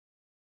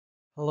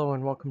Hello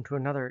and welcome to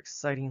another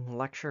exciting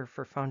lecture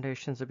for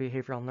Foundations of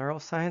Behavioral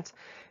Neuroscience.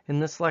 In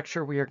this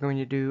lecture, we are going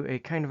to do a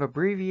kind of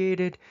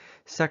abbreviated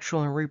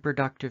sexual and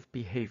reproductive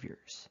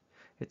behaviors.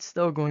 It's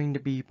still going to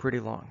be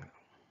pretty long.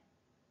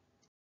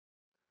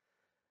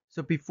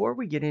 So before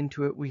we get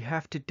into it, we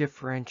have to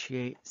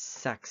differentiate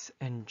sex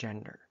and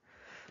gender.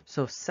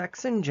 So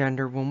sex and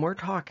gender, when we're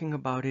talking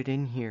about it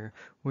in here,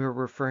 we're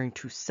referring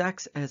to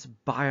sex as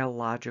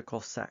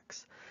biological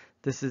sex.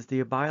 This is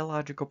the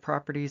biological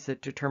properties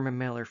that determine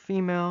male or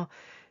female.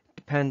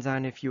 Depends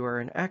on if you are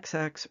an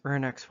XX or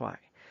an XY.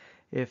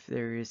 If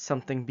there is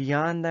something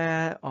beyond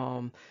that,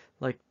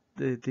 like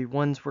the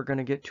ones we're going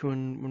to get to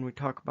when we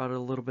talk about it a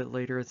little bit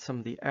later, some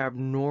of the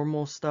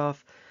abnormal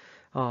stuff,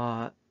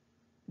 uh,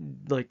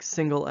 like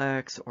single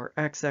X or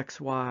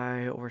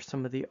XXY or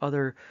some of the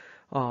other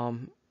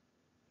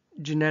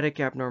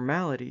genetic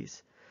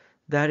abnormalities,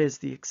 that is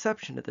the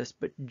exception to this,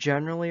 but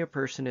generally a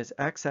person is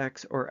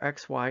XX or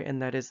XY,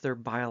 and that is their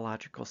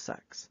biological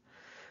sex.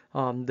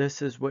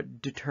 This is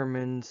what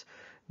determines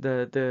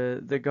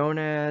the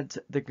gonads,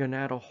 the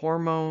gonadal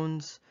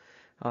hormones,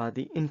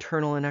 the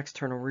internal and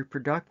external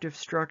reproductive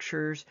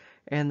structures,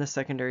 and the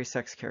secondary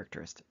sex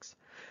characteristics.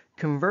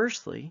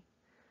 Conversely,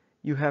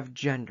 you have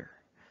gender.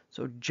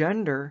 So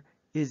gender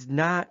is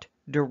not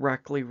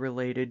directly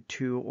related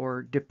to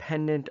or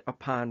dependent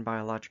upon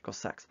biological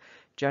sex.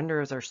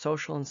 Gender is our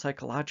social and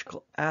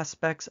psychological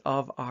aspects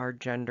of our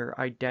gender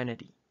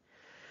identity.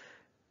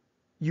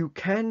 You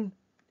can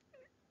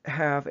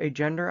have a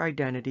gender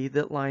identity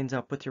that lines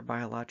up with your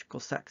biological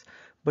sex,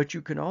 but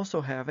you can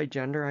also have a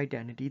gender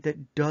identity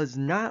that does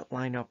not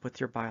line up with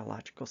your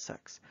biological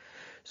sex.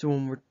 So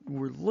when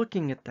we're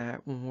looking at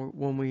that,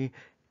 when we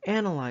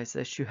analyze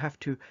this, you have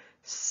to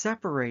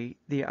separate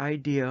the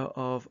idea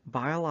of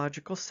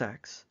biological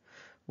sex,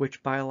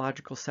 which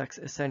biological sex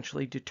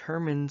essentially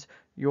determines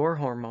your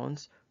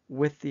hormones,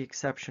 with the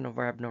exception of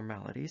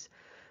abnormalities.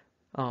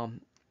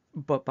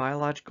 But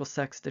biological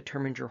sex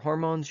determines your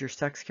hormones, your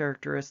sex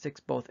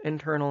characteristics, both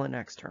internal and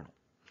external.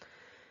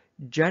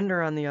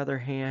 Gender, on the other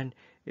hand,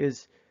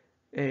 is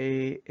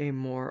a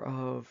more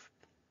of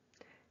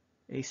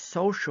a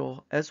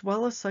social as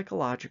well as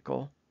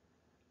psychological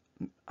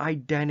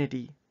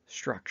identity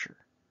structure.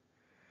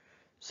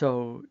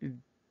 So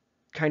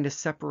kind of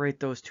separate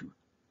those two.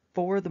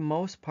 For the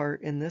most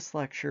part in this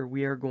lecture,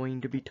 we are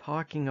going to be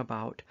talking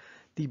about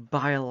the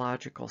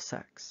biological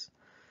sex.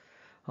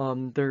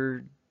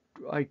 There's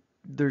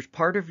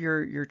part of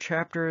your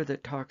chapter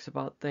that talks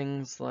about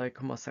things like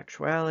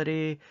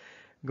homosexuality,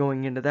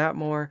 going into that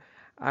more.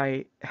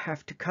 I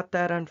have to cut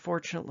that,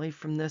 unfortunately,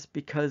 from this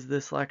because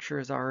this lecture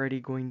is already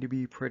going to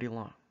be pretty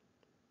long.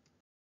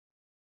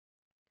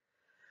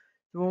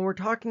 So when we're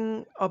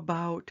talking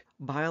about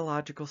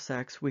biological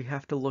sex, we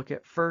have to look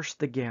at first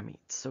the gametes.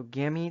 So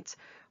gametes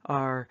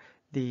are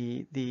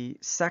the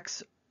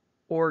sex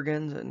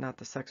organs, not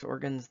the sex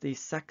organs, the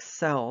sex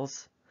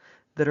cells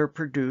that are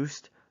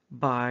produced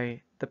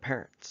by the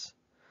parents.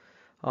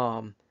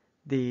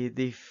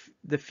 The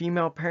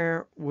female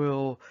parent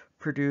will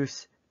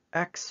produce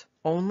X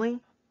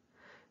only.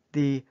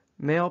 The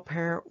male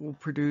parent will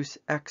produce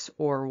X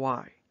or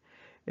Y.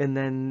 And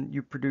then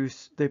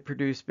they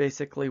produce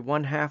basically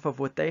one half of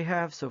what they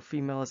have. So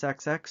female is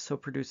XX, so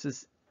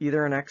produces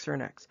either an X or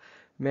an X.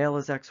 Male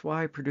is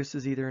XY,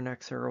 produces either an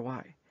X or a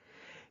Y.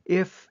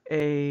 If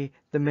the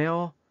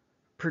male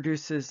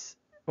produces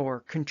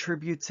or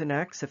contributes an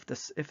X, if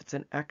it's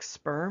an X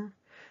sperm,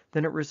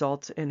 then it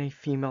results in a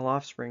female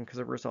offspring because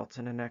it results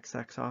in an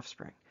XX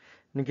offspring.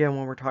 And again,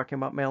 when we're talking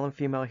about male and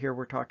female here,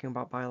 we're talking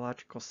about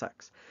biological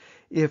sex.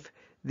 If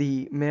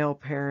the male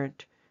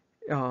parent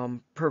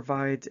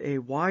provides a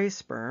Y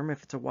sperm,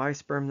 if it's a Y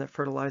sperm that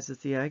fertilizes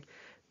the egg,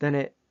 then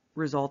it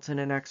results in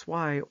an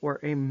XY or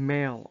a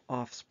male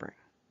offspring.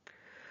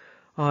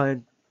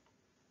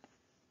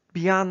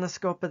 Beyond the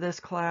scope of this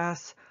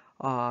class,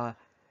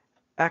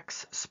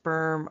 X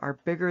sperm are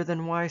bigger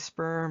than Y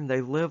sperm.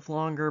 They live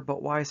longer,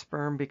 but Y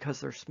sperm,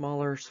 because they're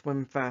smaller,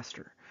 swim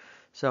faster.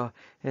 So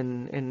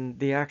in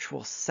the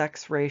actual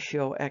sex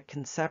ratio at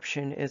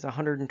conception is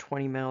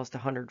 120 males to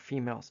 100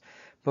 females.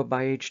 But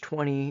by age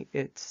 20,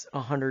 it's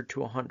 100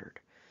 to 100.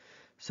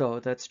 So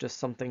that's just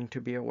something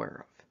to be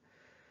aware of.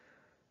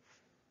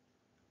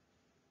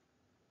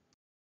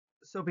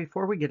 So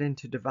before we get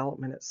into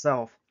development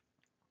itself,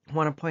 I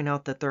want to point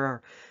out that there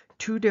are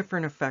two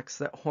different effects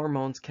that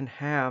hormones can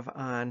have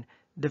on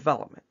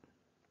development.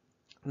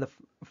 The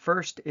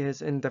first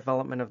is in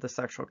development of the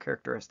sexual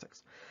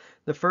characteristics.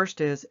 The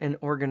first is an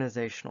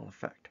organizational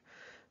effect.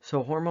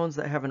 So hormones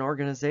that have an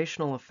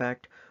organizational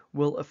effect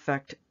will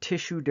affect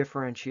tissue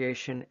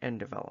differentiation and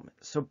development.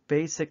 So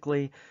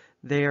basically,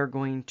 they are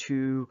going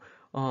to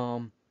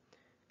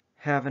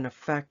have an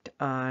effect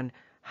on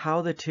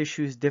how the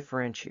tissues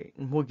differentiate.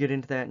 And we'll get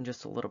into that in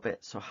just a little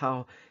bit. So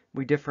how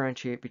we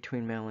differentiate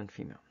between male and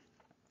female.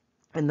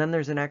 And then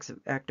there's an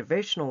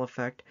activational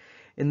effect,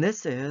 and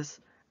this is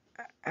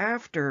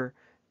after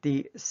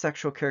the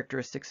sexual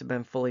characteristics have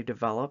been fully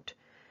developed,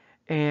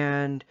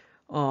 and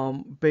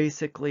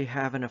basically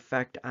have an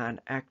effect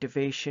on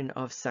activation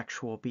of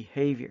sexual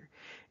behavior.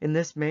 And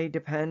this may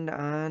depend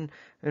on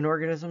an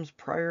organism's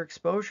prior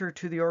exposure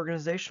to the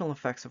organizational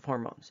effects of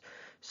hormones.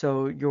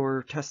 So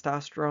your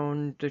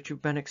testosterone that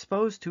you've been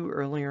exposed to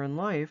earlier in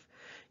life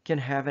can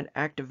have an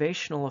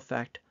activational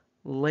effect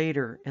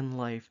later in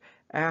life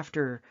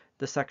after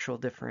the sexual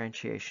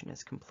differentiation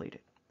is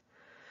completed.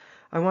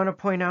 I want to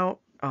point out,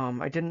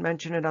 I didn't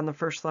mention it on the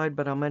first slide,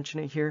 but I'll mention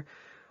it here.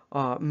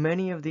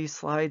 Many of these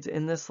slides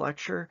in this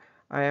lecture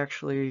I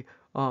actually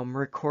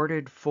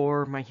recorded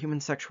for my human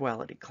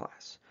sexuality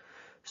class.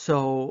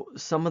 So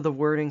some of the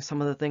wording, some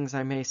of the things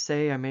I may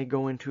say, I may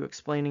go into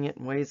explaining it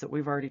in ways that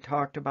we've already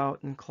talked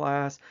about in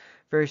class,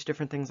 various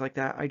different things like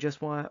that. I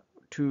just want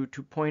to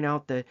point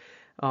out that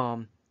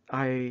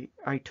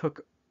I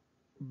took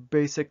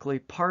basically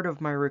part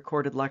of my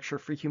recorded lecture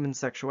for human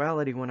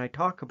sexuality when I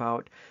talk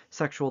about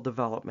sexual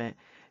development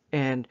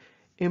and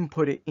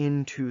input it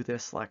into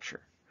this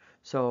lecture.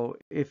 So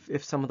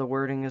if some of the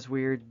wording is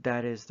weird,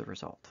 that is the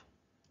result.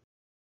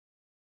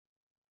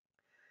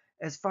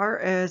 As far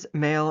as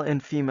male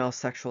and female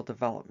sexual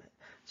development,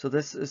 so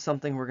this is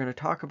something we're going to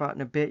talk about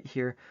in a bit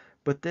here,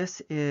 but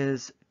this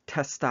is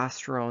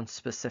testosterone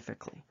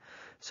specifically.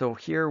 So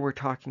here we're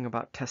talking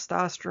about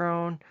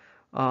testosterone.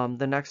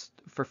 The next,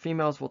 for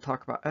females, we'll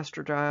talk about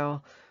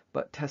estradiol,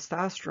 but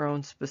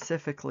testosterone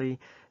specifically,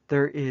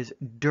 there is,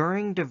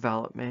 during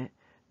development,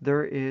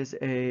 there is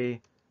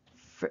a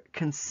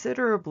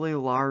considerably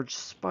large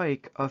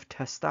spike of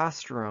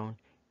testosterone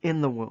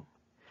in the womb.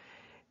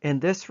 And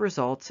this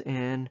results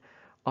in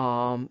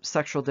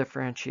sexual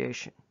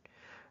differentiation.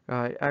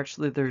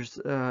 Actually, there's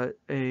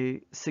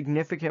a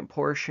significant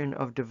portion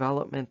of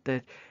development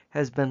that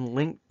has been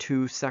linked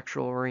to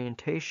sexual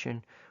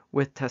orientation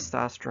with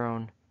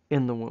testosterone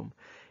in the womb.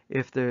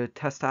 If the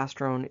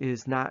testosterone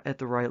is not at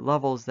the right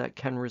levels, that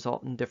can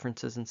result in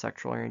differences in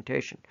sexual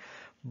orientation.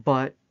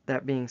 But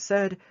that being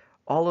said,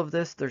 all of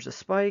this, there's a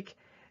spike,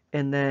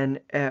 and then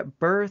at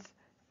birth,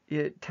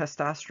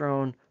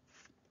 testosterone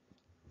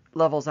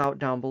levels out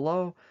down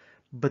below,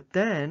 but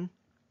then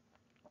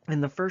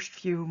in the first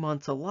few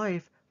months of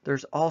life,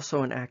 there's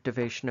also an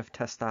activation of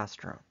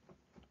testosterone.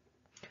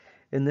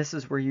 And this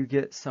is where you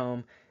get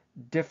some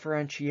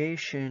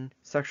differentiation,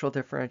 sexual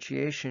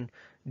differentiation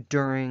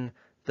during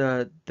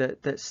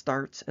that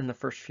starts in the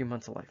first few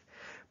months of life.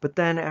 But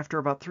then after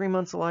about 3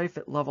 months of life,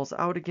 it levels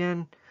out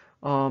again,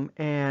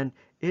 and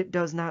it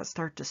does not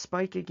start to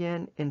spike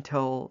again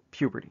until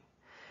puberty.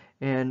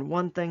 And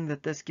one thing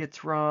that this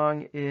gets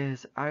wrong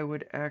is I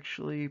would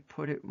actually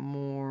put it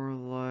more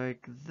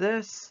like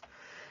this,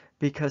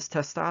 because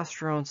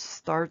testosterone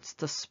starts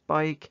to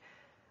spike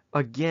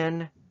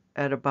again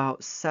at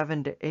about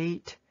 7 to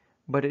 8,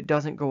 but it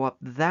doesn't go up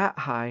that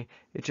high.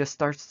 It just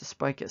starts to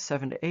spike at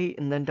 7 to 8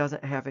 and then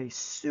doesn't have a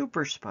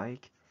super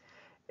spike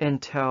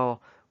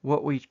until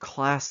what we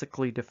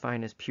classically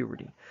define as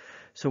puberty.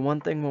 So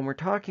one thing when we're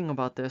talking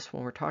about this,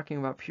 when we're talking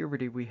about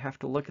puberty, we have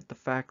to look at the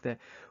fact that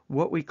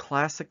what we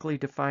classically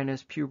define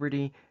as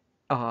puberty,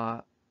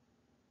 so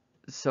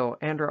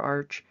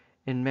androarch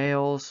in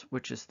males,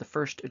 which is the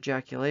first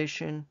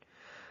ejaculation,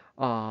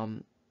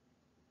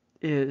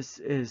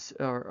 is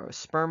or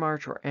sperm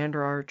arch or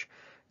androarch,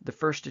 the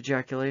first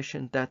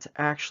ejaculation, that's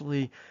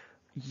actually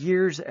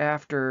years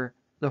after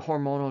the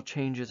hormonal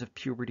changes of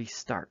puberty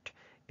start.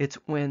 It's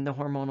when the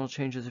hormonal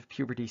changes of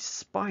puberty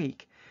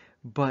spike,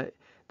 but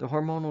the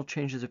hormonal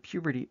changes of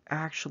puberty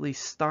actually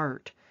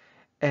start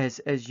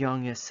as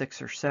young as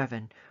 6 or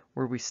 7,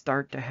 where we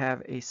start to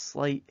have a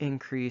slight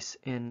increase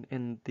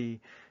in the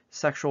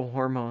sexual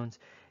hormones.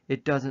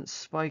 It doesn't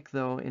spike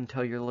though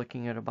until you're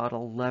looking at about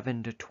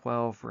 11 to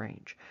 12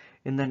 range.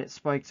 And then it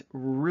spikes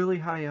really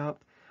high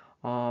up,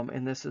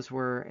 and this is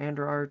where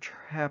androarch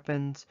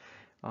happens,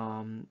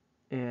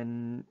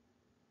 and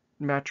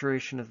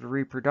maturation of the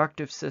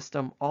reproductive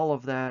system, all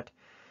of that.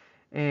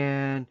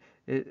 And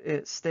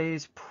it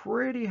stays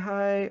pretty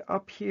high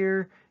up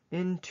here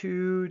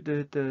into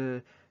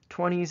the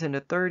 20s and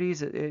the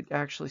 30s. It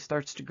actually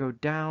starts to go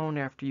down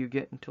after you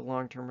get into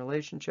long-term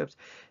relationships.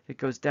 It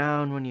goes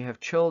down when you have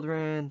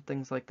children,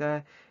 things like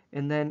that,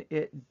 and then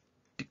it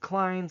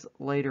declines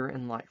later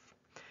in life.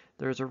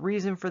 There's a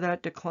reason for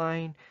that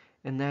decline,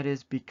 and that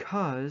is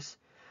because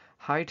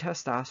high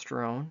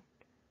testosterone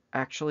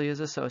actually is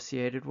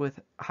associated with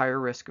higher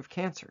risk of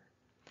cancer.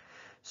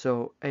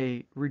 So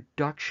a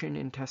reduction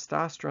in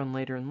testosterone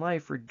later in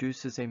life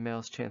reduces a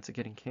male's chance of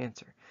getting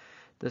cancer.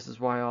 This is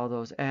why all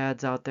those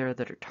ads out there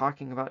that are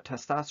talking about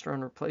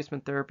testosterone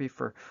replacement therapy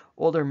for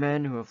older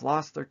men who have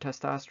lost their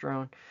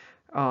testosterone,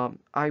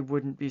 I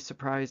wouldn't be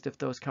surprised if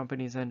those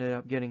companies ended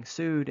up getting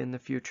sued in the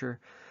future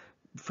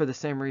for the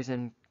same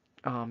reason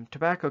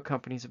tobacco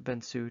companies have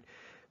been sued,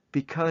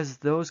 because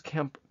those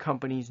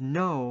companies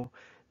know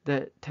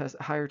that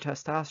higher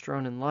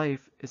testosterone in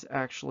life is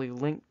actually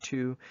linked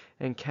to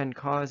and can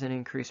cause an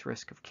increased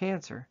risk of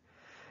cancer,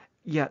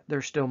 yet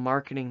they're still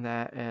marketing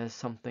that as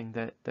something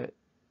that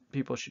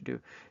people should do.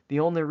 The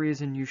only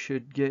reason you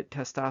should get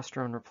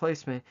testosterone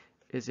replacement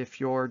is if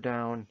you're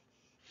down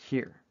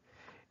here.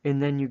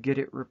 and then you get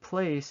it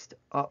replaced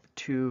up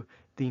to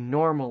the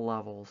normal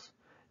levels,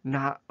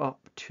 not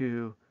up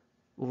to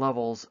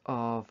levels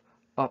of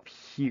up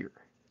here.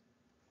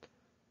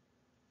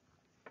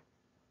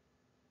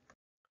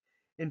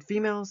 In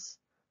females,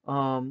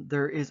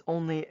 there is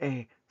only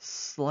a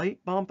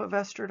slight bump of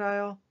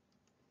estradiol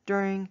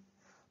during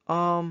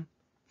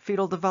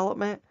fetal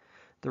development.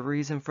 The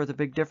reason for the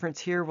big difference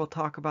here we'll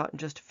talk about in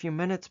just a few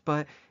minutes,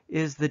 but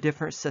is the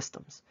different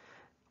systems.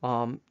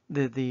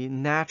 The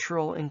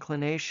natural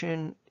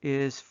inclination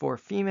is for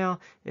female.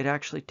 It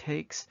actually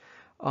takes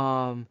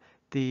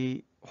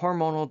the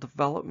hormonal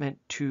development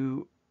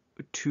to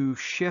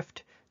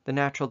shift the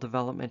natural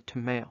development to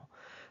male.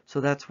 So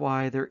that's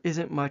why there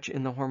isn't much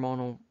in the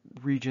hormonal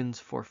regions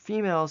for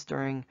females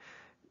during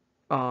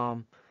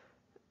the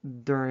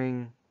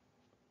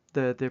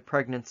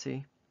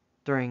pregnancy,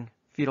 during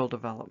fetal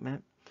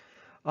development.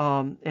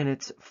 And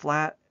it's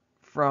flat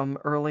from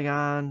early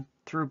on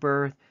through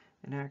birth.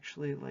 And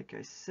actually, like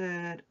I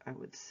said, I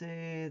would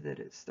say that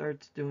it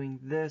starts doing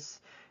this.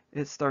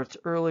 It starts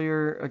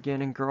earlier.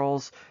 Again, in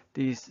girls,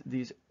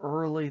 these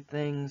early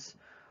things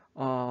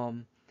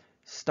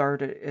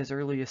start as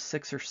early as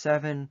 6 or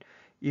 7.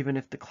 Even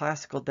if the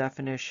classical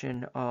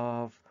definition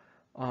of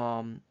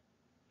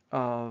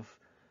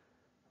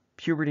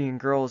puberty in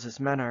girls is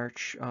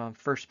menarche,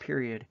 first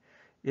period,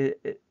 the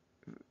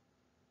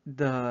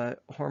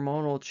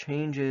hormonal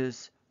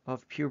changes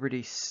of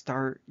puberty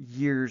start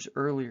years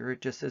earlier.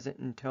 It just isn't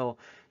until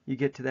you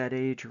get to that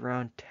age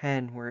around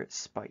 10 where it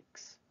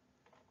spikes.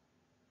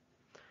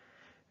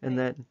 And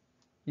then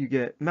you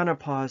get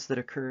menopause that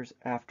occurs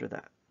after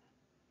that.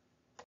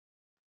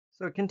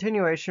 So a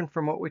continuation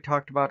from what we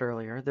talked about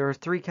earlier, there are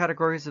 3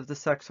 categories of the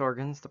sex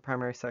organs, the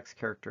primary sex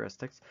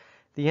characteristics.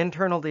 The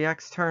internal, the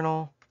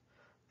external,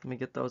 let me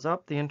get those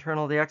up, the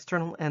internal, the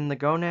external, and the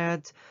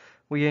gonads.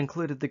 We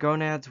included the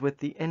gonads with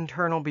the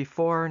internal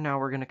before. Now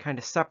we're going to kind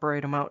of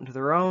separate them out into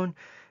their own.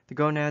 The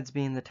gonads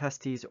being the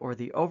testes or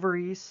the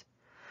ovaries.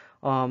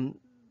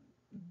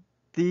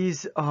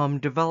 These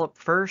develop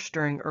first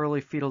during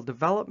early fetal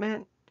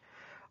development.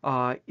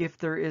 If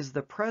there is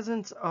the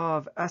presence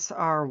of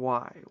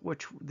SRY,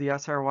 which the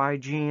SRY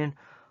gene,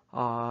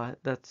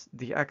 that's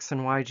the X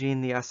and Y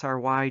gene, the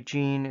SRY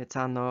gene, it's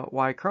on the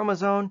Y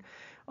chromosome,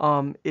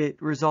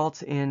 it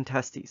results in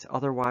testes.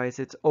 Otherwise,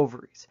 it's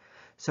ovaries.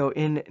 So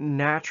in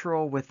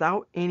natural,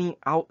 without any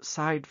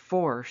outside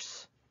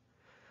force,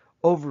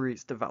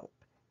 ovaries develop.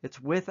 It's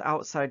with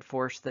outside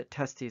force that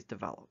testes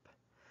develop.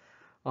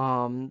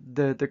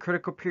 The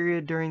critical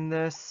period during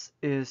this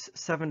is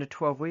 7 to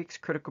 12 weeks.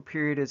 Critical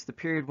period is the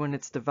period when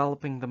it's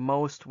developing the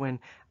most, when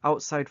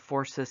outside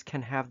forces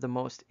can have the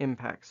most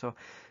impact. So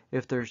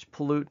if there's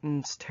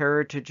pollutants,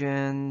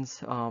 teratogens,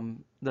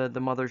 the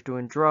mother's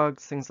doing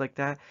drugs, things like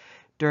that,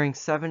 during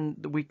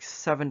weeks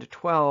 7 to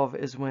 12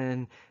 is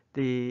when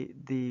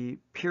the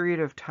period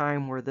of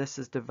time where this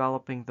is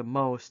developing the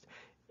most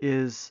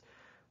is,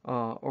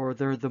 or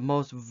they're the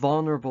most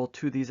vulnerable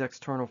to these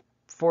external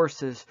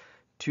forces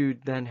to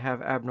then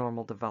have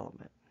abnormal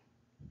development.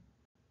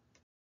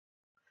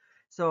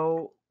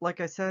 So, like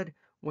I said,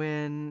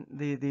 when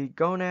the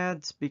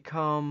gonads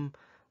become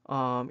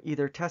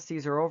either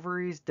testes or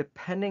ovaries,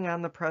 depending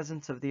on the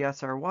presence of the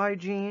SRY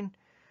gene,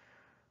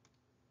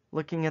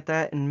 looking at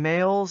that in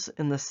males,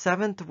 in the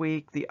 7th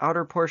week, the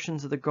outer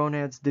portions of the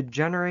gonads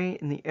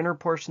degenerate and the inner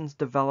portions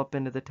develop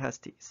into the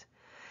testes.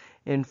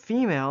 In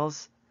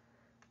females,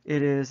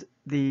 it is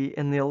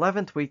in the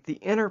 11th week, the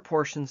inner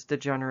portions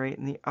degenerate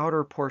and the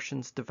outer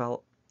portions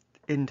develop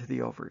into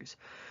the ovaries.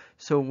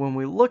 So when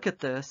we look at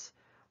this,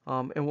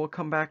 and we'll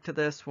come back to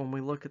this when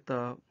we look at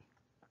the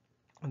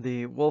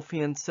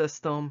Wolffian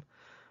system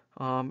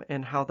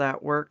and how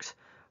that works,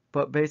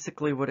 but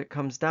basically what it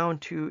comes down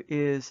to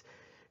is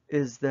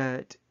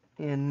that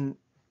in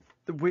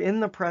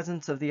the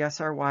presence of the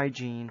SRY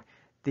gene,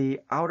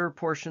 the outer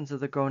portions of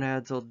the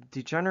gonads will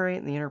degenerate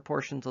and the inner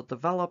portions will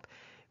develop.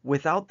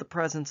 Without the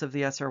presence of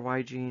the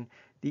SRY gene,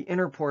 the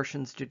inner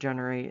portions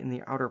degenerate and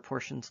the outer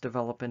portions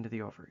develop into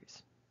the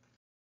ovaries.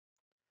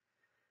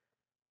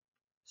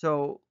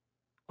 So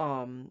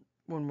when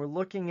we're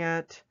looking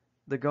at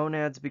the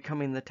gonads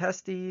becoming the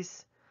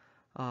testes,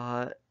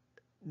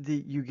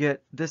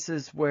 this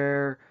is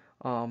where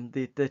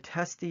the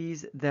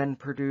testes then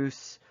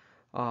produce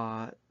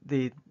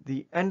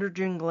the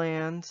androgen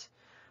glands,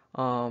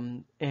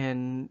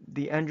 and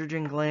the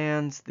androgen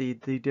glands, the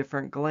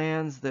different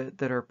glands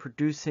that are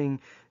producing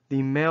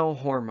the male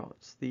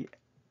hormones, the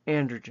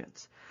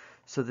androgens.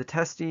 So the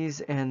testes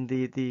and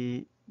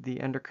the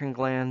endocrine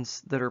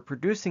glands that are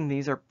producing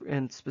these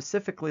and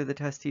specifically the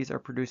testes, are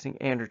producing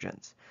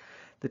androgens.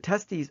 The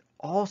testes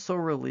also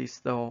release,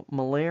 though,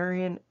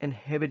 Müllerian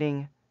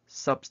inhibiting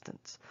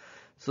substance.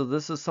 So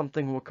this is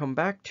something we'll come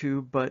back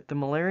to, but the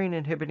Müllerian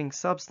inhibiting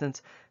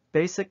substance,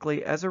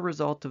 basically as a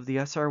result of the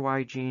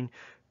SRY gene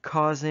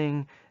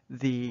causing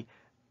the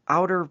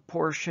outer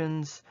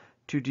portions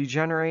to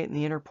degenerate and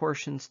the inner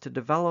portions to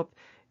develop,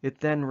 It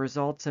then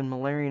results in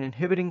Müllerian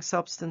inhibiting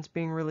substance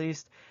being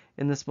released,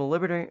 and this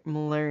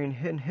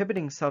Müllerian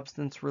inhibiting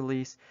substance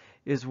release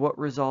is what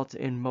results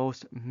in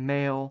most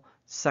male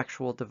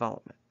sexual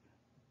development.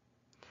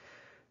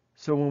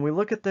 So when we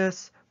look at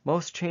this,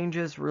 most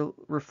changes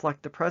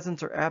reflect the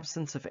presence or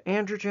absence of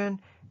androgen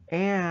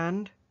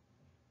and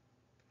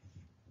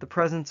the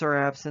presence or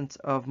absence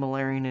of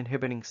Müllerian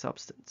inhibiting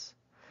substance.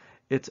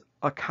 It's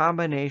a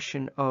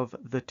combination of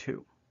the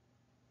two.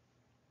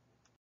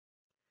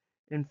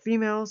 In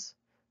females,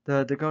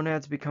 the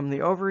gonads become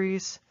the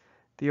ovaries.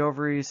 The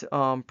ovaries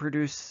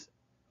produce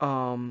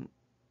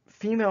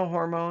female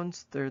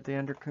hormones. They're the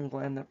endocrine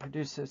gland that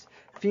produces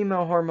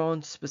female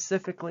hormones,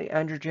 specifically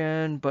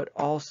androgen, but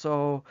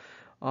also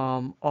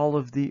all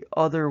of the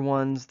other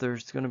ones.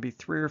 There's going to be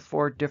 3 or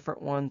 4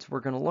 different ones we're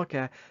going to look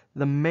at.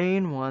 The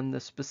main one, the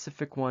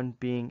specific one,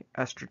 being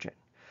estrogen.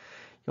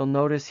 You'll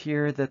notice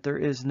here that there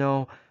is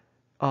no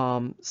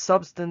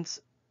substance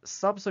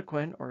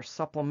subsequent or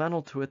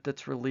supplemental to it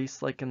that's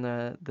released like in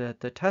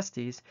the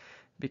testes,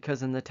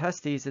 because in the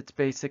testes it's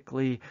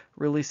basically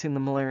releasing the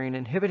Müllerian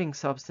inhibiting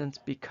substance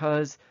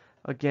because,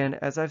 again,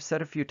 as I've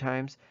said a few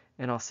times,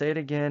 and I'll say it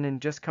again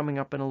and just coming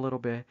up in a little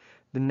bit,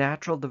 the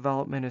natural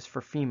development is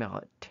for female.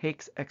 It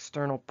takes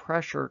external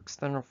pressure,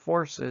 external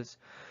forces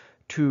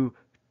to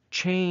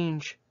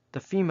change the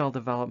female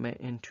development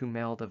into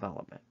male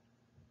development.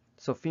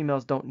 So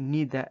females don't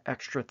need that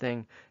extra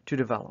thing to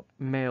develop.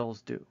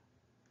 Males do.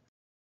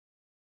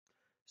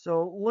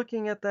 So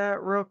looking at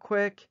that real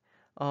quick,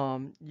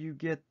 you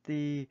get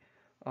the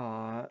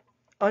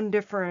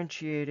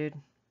undifferentiated,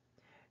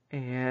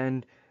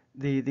 and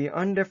the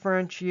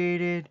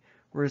undifferentiated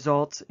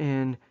results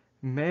in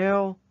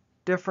male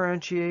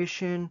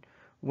differentiation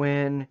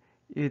when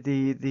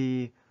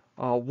the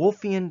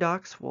Wolffian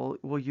ducts,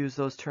 we'll use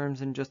those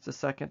terms in just a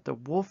second, the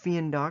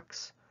Wolffian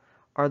ducts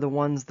are the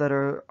ones that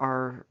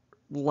are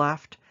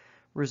left,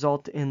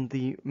 result in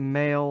the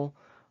male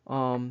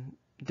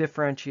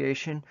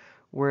differentiation,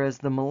 whereas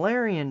the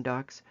Müllerian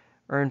ducts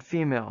are in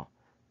female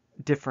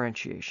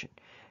differentiation.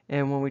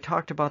 And when we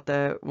talked about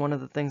that, one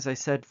of the things I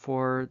said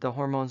for the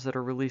hormones that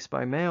are released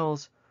by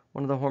males,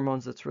 one of the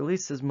hormones that's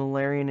released is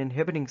Müllerian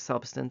inhibiting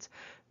substance.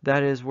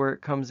 That is where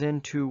it comes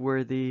into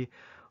where the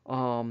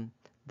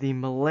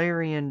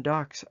Müllerian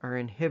ducts are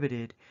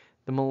inhibited.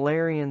 The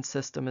Müllerian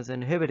system is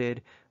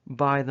inhibited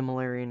by the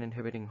Müllerian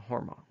inhibiting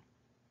hormone.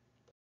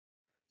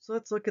 So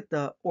let's look at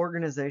the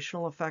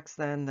organizational effects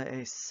then,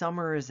 a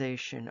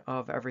summarization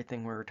of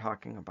everything we were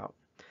talking about.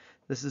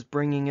 This is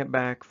bringing it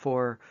back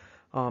for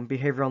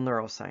behavioral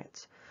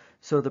neuroscience.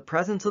 So the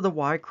presence of the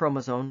Y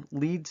chromosome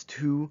leads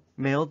to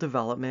male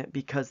development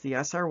because the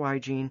SRY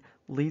gene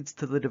leads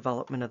to the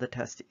development of the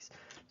testes.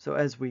 So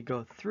as we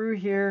go through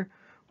here,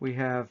 we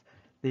have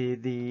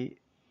the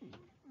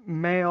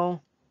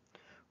male,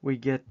 we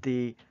get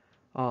the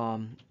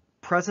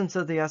presence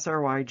of the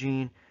SRY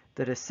gene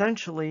that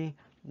essentially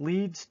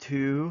leads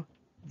to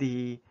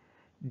the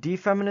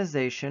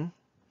defeminization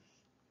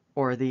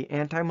or the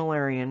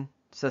anti-Müllerian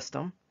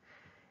system,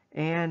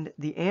 and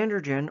the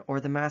androgen or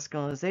the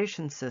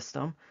masculinization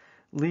system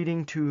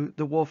leading to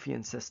the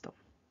Wolffian system.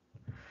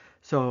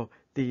 So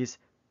these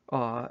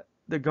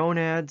the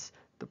gonads,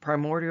 the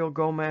primordial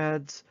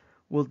gonads,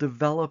 will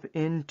develop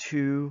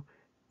into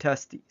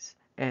testes,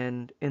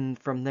 and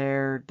from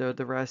there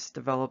the rest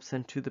develops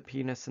into the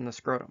penis and the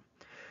scrotum.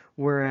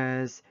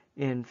 Whereas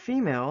in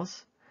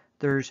females,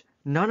 there's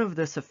none of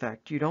this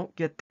effect. You don't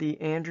get the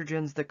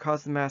androgens that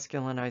cause the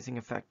masculinizing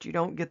effect. You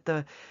don't get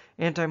the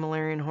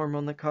anti-Müllerian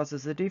hormone that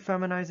causes the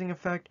defeminizing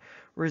effect,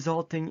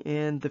 resulting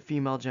in the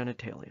female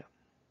genitalia.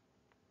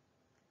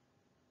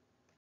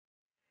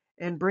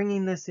 And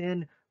bringing this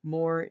in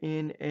more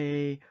in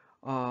a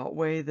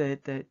way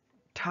that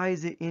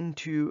ties it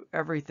into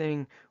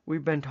everything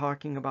we've been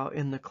talking about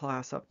in the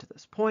class up to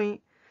this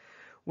point,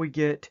 we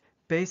get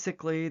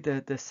basically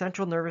the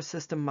central nervous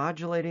system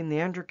modulating the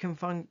endocrine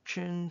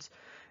functions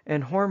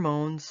and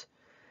hormones,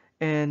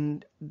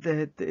 and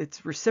that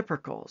it's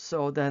reciprocal.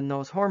 So then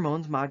those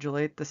hormones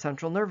modulate the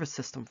central nervous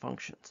system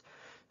functions.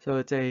 So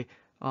it's a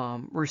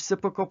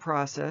reciprocal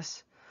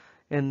process.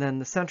 And then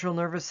the central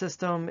nervous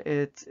system,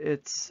 it's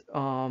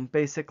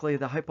basically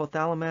the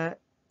hypothalamic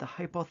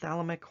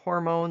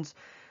hormones,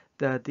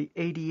 the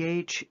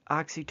ADH,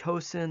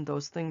 oxytocin,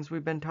 those things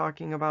we've been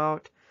talking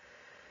about.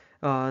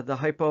 The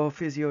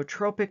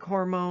hypophysiotropic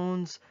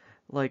hormones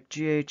like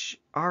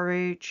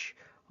GHRH,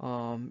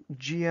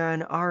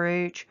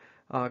 GnRH,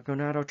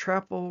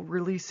 gonadotropin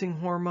releasing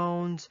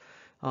hormones,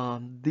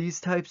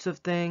 these types of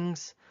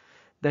things.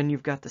 Then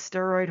you've got the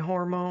steroid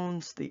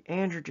hormones, the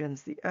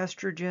androgens, the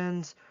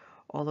estrogens,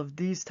 all of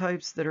these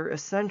types that are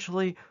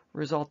essentially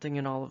resulting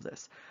in all of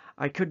this.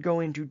 I could go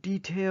into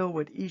detail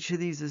what each of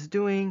these is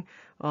doing.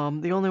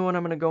 The only one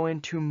I'm going to go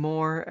into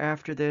more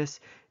after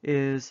this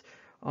is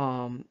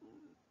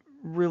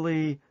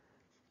really,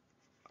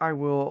 I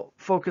will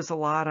focus a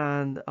lot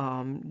on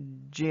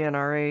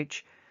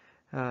GnRH,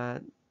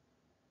 the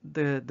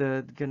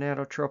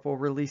gonadotropin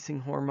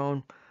releasing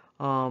hormone,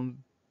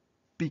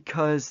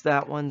 because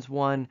that one's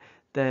one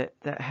that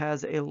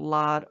has a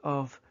lot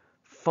of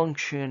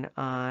function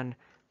on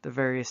the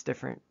various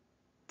different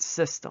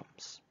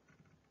systems.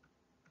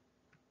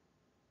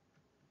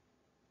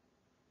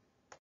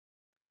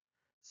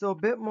 So a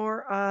bit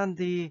more on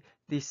the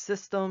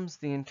systems,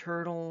 the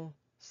internal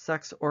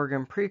sex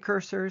organ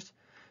precursors.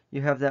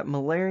 You have that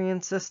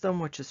Müllerian system,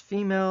 which is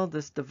female.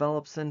 This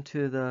develops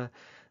into the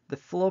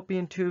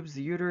fallopian tubes,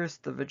 the uterus,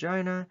 the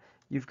vagina.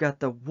 You've got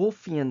the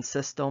Wolffian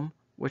system,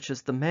 which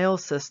is the male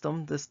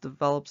system. This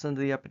develops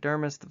into the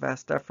epidermis, the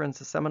vas deferens,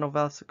 the seminal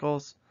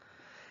vesicles.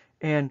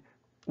 And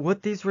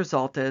what these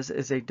result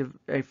is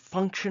a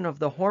function of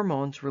the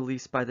hormones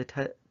released by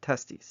the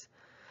testes.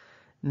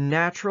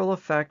 Natural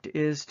effect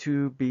is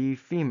to be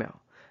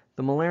female.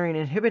 The Müllerian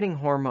inhibiting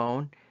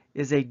hormone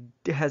has a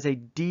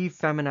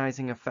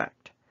defeminizing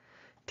effect.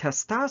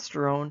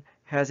 Testosterone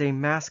has a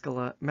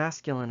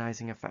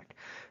masculinizing effect.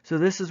 So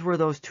this is where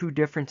those two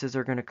differences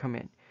are going to come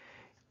in.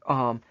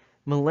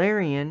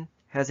 Müllerian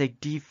has a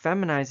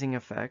defeminizing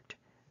effect.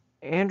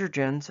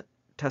 Androgens,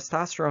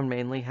 testosterone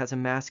mainly, has a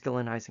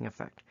masculinizing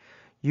effect.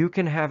 You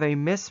can have a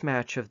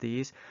mismatch of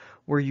these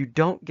where you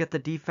don't get the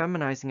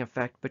defeminizing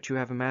effect, but you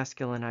have a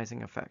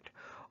masculinizing effect.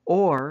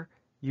 Or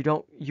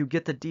you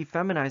get the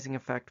defeminizing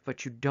effect,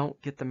 but you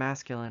don't get the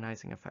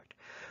masculinizing effect.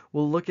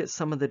 We'll look at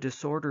some of the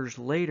disorders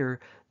later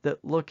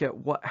that look at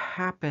what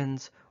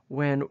happens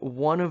when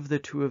one of the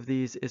two of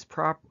these is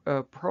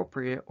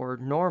appropriate or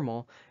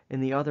normal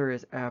and the other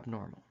is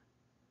abnormal.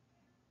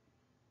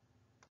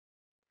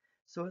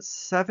 So at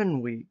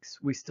 7 weeks,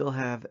 we still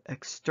have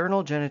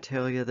external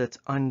genitalia that's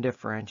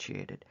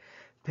undifferentiated.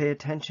 Pay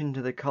attention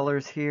to the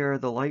colors here,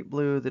 the light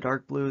blue, the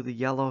dark blue, the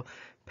yellow.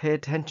 Pay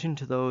attention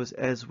to those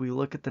as we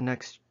look at the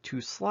next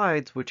two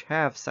slides, which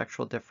have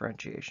sexual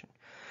differentiation.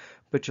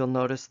 But you'll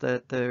notice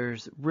that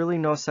there's really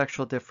no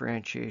sexual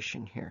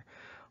differentiation here.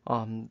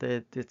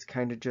 That it's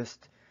kind of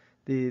just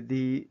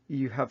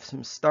you have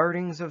some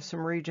startings of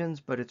some regions,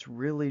 but it's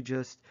really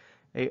just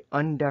a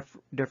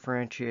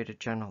undifferentiated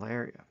genital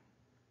area.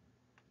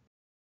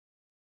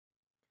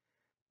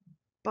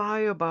 By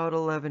about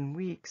 11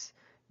 weeks,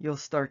 you'll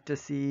start to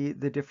see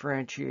the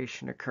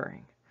differentiation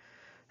occurring.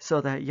 So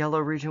that yellow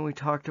region we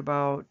talked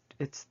about,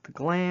 it's the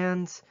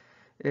glands.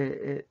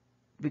 It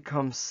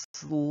becomes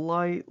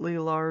slightly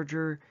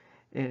larger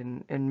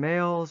in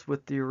males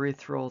with the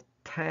urethral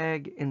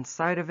tag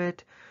inside of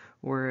it,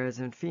 whereas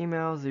in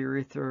females, the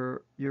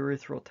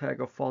urethral tag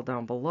will fall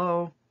down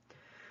below.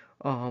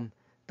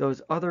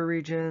 Those other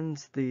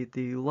regions,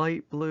 the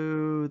light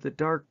blue, the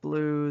dark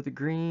blue, the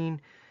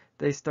green,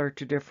 they start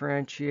to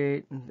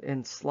differentiate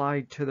and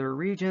slide to their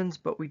regions,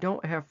 but we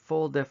don't have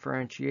full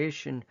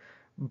differentiation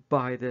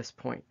by this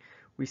point.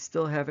 We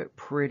still have it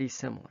pretty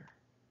similar.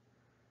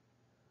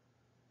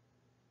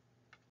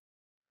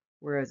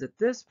 Whereas at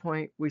this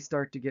point, we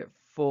start to get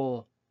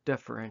full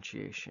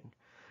differentiation.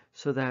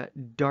 So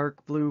that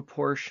dark blue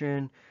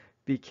portion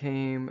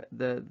became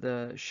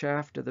the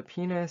shaft of the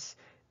penis.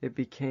 It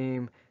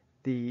became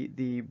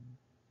the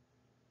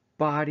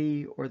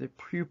body or the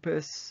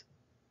pupus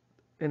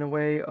in a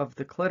way of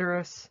the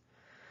clitoris.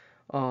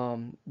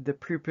 The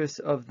pupus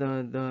of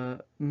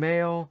the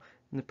male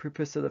and the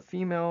pupus of the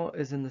female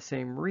is in the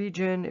same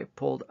region. It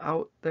pulled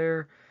out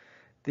there.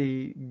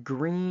 The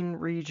green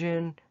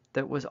region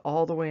that was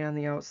all the way on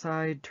the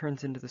outside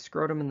turns into the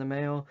scrotum in the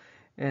male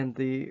and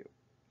the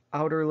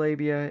outer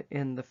labia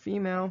in the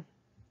female.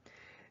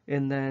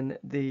 And then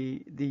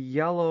the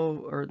yellow,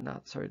 or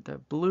not, sorry, the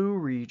blue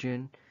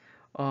region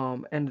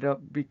ended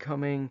up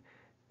becoming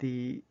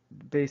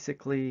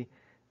basically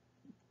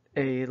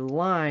a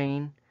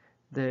line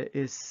that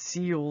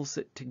seals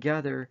it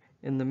together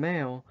in the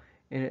male,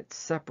 and it's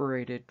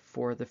separated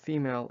for the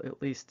female,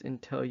 at least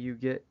until you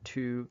get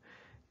to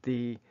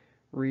the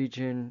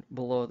region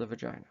below the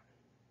vagina.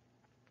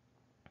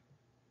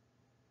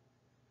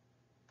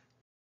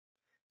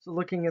 So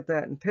looking at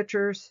that in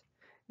pictures,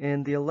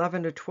 in the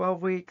 11 to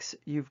 12 weeks,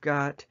 you've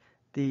got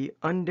the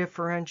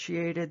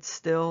undifferentiated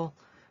still,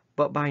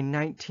 but by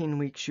 19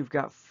 weeks, you've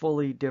got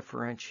fully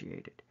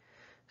differentiated.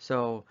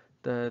 So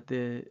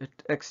the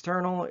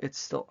external, it's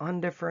still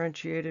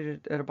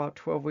undifferentiated at about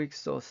 12 weeks,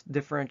 so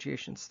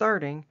differentiation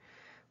starting,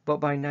 but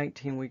by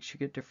 19 weeks you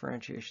get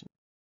differentiation.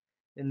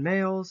 In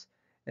males,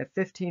 at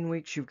 15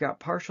 weeks you've got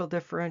partial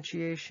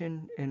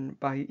differentiation, and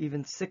by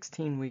even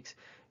 16 weeks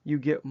you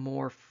get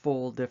more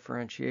full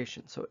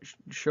differentiation. So it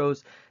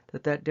shows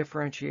that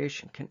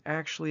differentiation can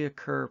actually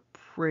occur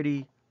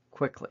pretty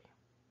quickly.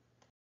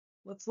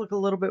 Let's look a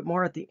little bit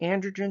more at the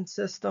androgen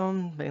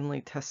system,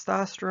 mainly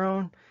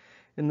testosterone.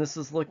 And this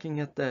is looking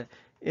at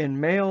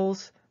in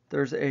males,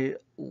 there's a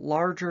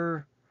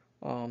larger,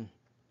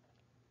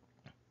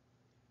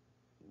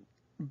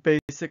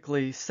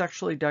 basically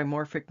sexually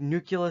dimorphic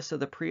nucleus of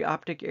the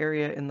preoptic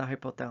area in the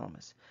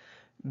hypothalamus.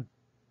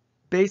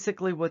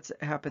 Basically what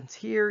happens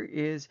here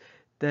is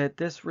that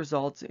this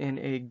results in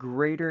a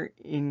greater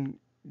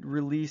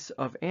release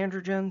of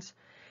androgens,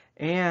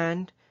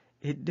 and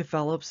it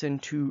develops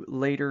into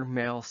later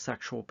male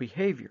sexual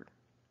behavior.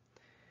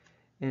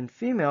 In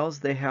females,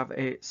 they have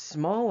a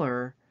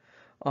smaller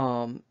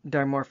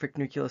dimorphic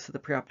nucleus of the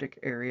preoptic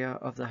area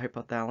of the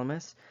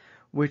hypothalamus,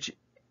 which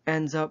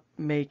ends up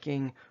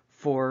making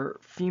for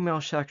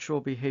female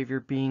sexual behavior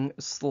being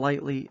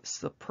slightly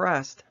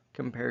suppressed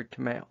compared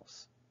to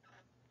males.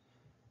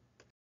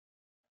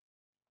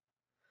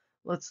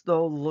 Let's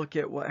though look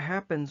at what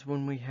happens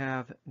when we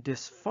have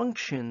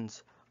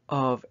dysfunctions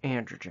of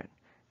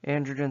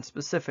androgen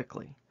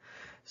specifically.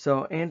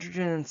 So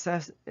androgen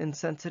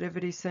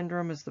insensitivity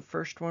syndrome is the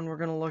first one we're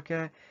going to look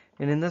at.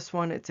 And in this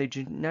one, it's a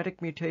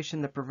genetic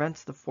mutation that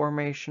prevents the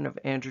formation of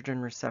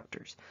androgen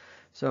receptors.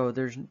 So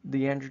there's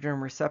the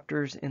androgen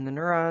receptors in the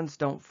neurons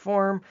don't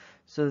form,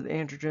 so the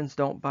androgens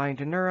don't bind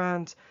to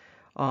neurons.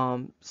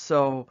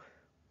 So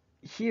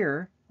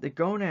here, the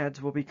gonads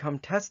will become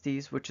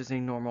testes, which is a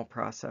normal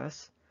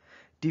process.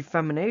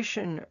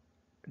 Defeminization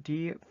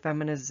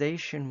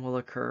will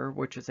occur,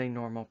 which is a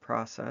normal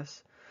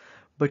process.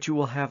 But you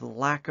will have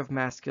lack of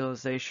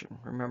masculization.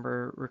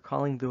 Remember,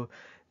 recalling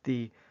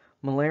the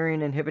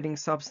Müllerian inhibiting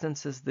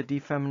substance is the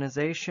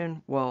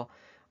defeminization. Well,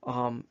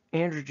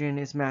 androgen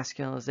is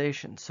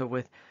masculization. So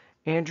with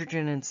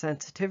androgen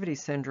insensitivity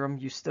syndrome,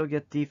 you still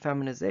get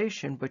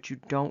defeminization, but you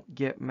don't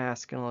get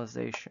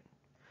masculization.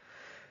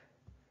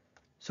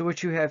 So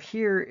what you have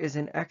here is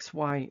an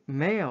XY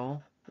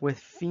male with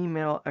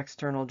female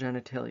external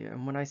genitalia.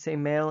 And when I say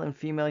male and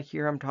female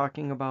here, I'm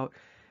talking about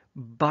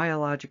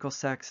biological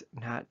sex,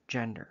 not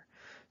gender.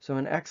 So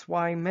an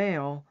XY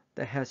male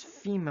that has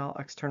female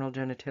external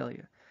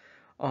genitalia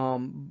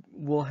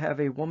will have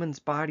a woman's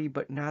body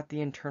but not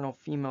the internal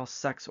female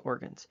sex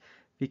organs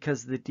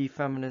because the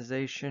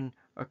defeminization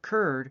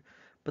occurred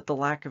but the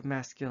lack of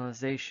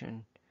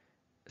masculization.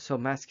 So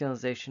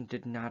masculization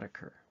did not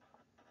occur.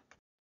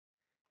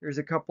 Here's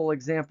a couple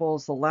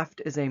examples. The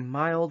left is a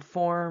mild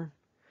form.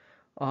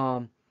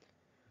 The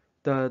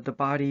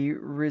body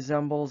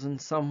resembles in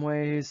some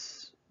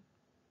ways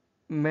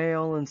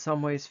male, in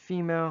some ways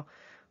female,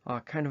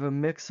 kind of a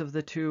mix of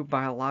the two,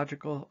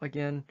 biological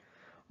again.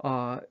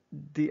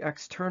 The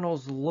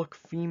externals look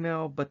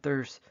female, but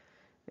there's,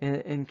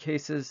 in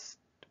cases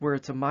where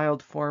it's a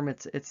mild form,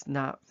 it's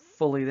not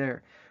fully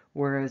there.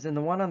 Whereas in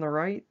the one on the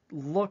right,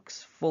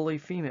 looks fully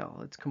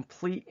female. It's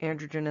complete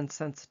androgen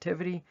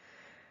insensitivity.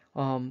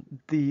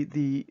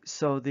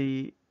 So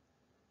the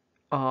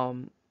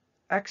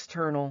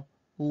external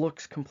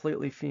looks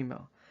completely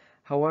female.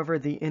 However,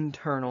 the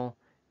internal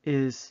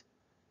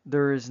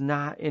there is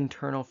not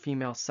internal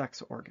female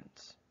sex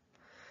organs.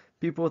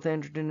 People with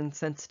androgen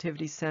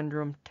insensitivity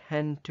syndrome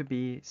tend to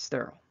be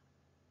sterile.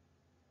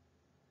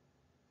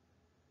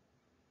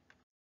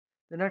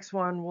 The next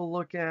one we'll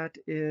look at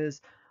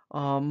is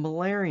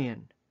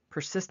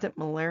persistent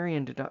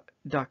Müllerian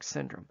duct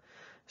syndrome.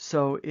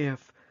 So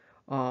if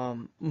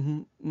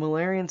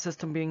Müllerian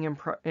system being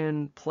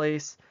in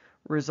place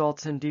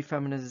results in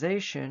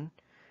defeminization,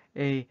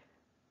 a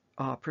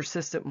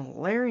persistent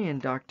Müllerian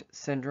duct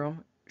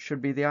syndrome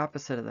should be the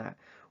opposite of that,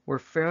 where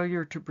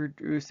failure to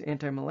produce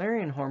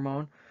anti-Müllerian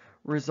hormone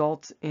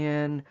results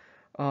in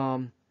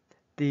the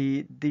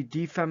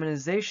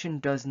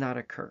defeminization does not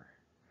occur.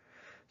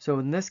 So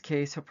in this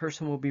case, a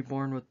person will be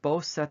born with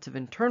both sets of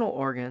internal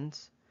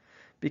organs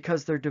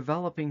because they're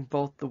developing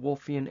both the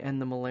Wolffian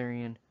and the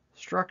Müllerian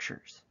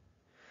structures.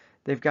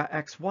 They've got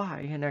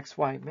XY and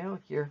XY male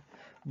here,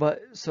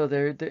 but so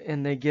they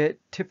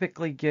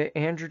typically get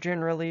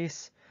androgen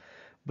release,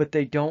 but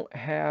they don't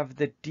have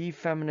the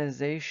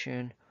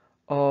defeminization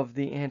of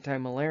the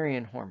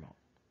anti-Müllerian hormone.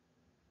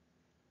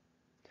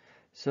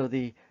 So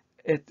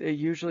it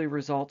usually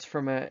results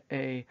from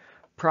a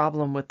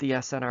problem with the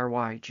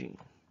SNRY gene.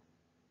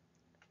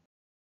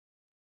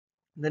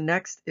 The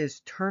next is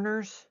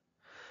Turner's.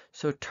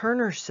 So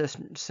Turner's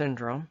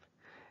syndrome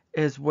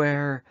is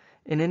where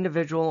an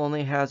individual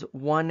only has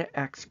one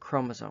X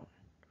chromosome.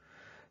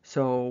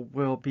 So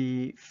will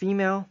be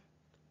female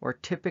or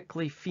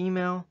typically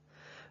female,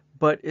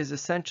 but is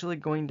essentially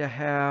going to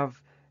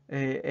have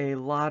a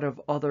lot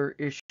of other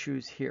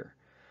issues here.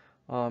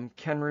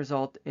 Can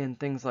result in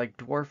things like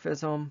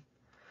dwarfism,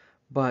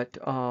 but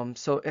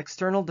so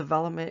external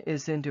development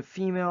is into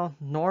female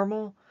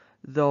normal,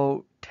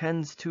 though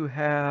tends to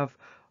have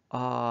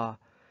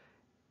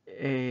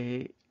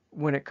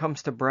when it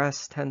comes to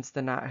breasts, tends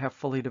to not have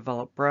fully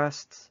developed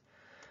breasts.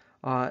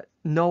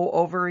 No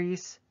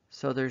ovaries,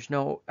 so there's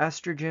no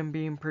estrogen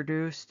being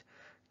produced.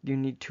 You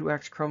need 2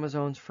 X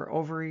chromosomes for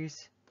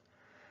ovaries.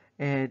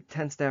 And it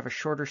tends to have a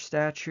shorter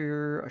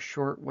stature, a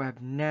short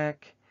webbed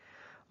neck.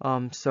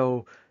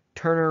 So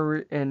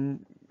Turner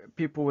and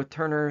people with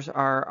Turners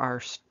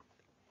are,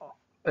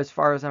 as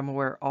far as I'm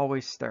aware,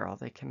 always sterile.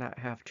 They cannot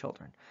have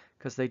children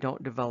because they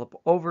don't develop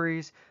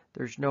ovaries.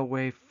 There's no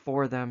way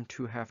for them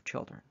to have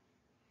children.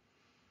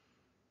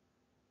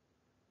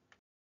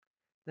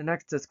 The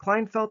next is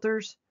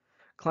Klinefelter's.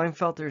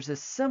 Klinefelter's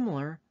is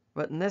similar,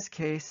 but in this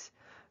case,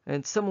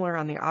 it's similar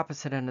on the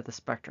opposite end of the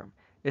spectrum.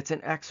 It's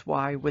an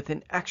XY with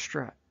an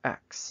extra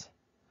X.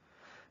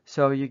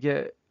 So you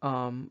get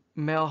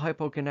male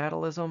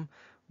hypogonadalism,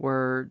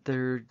 where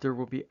there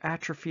will be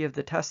atrophy of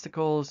the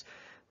testicles,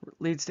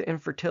 leads to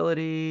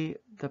infertility.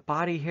 The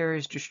body hair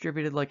is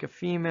distributed like a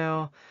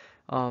female,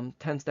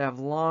 tends to have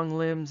long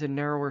limbs and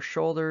narrower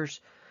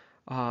shoulders,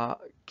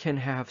 can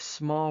have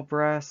small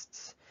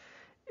breasts.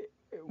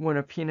 When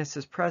a penis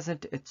is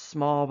present, it's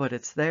small, but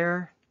it's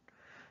there.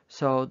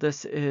 So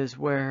this is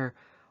where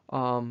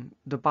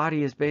the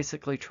body is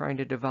basically trying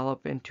to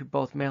develop into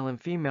both male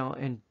and female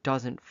and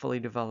doesn't fully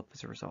develop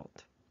as a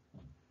result.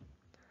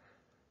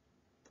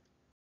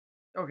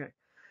 Okay,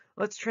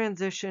 let's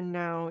transition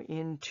now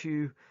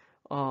into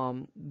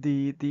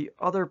the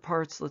other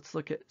parts. Let's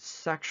look at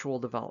sexual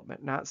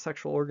development, not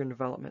sexual organ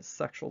development,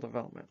 sexual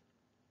development.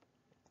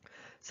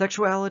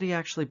 Sexuality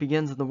actually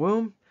begins in the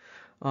womb.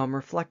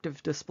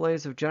 Reflective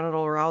displays of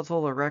genital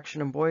arousal,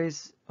 erection in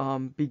boys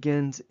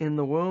begins in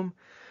the womb.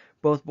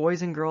 Both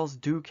boys and girls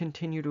do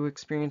continue to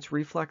experience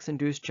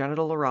reflex-induced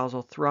genital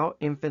arousal throughout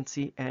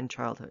infancy and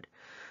childhood.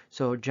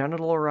 So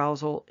genital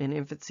arousal in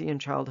infancy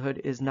and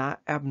childhood is not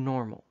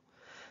abnormal.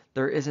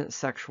 There isn't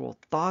sexual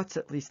thoughts,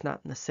 at least not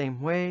in the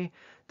same way.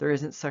 There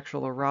isn't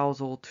sexual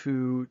arousal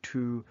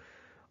to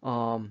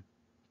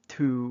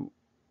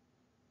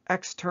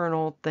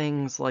external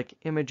things like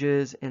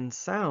images and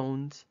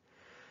sounds.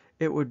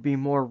 It would be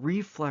more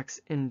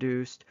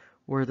reflex-induced,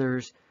 where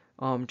there's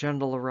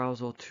genital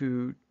arousal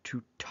to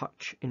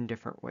touch in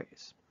different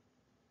ways.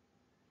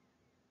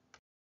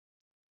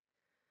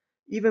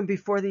 Even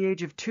before the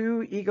age of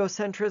 2,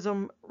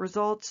 egocentrism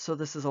results. So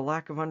this is a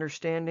lack of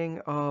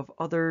understanding of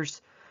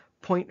others'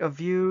 point of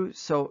view.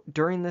 So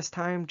during this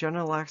time,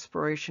 genital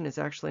exploration is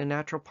actually a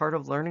natural part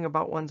of learning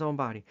about one's own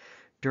body.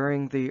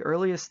 During the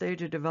earliest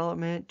stage of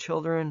development,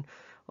 children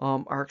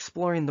are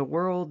exploring the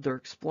world, they're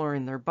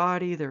exploring their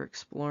body, they're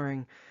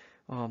exploring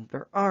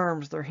their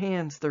arms, their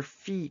hands, their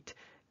feet,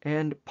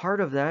 and part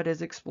of that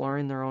is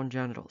exploring their own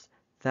genitals.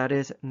 That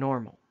is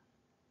normal.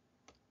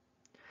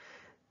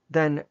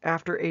 Then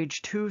after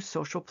age 2,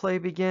 social play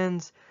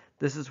begins.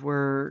 This is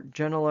where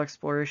genital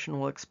exploration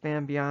will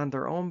expand beyond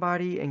their own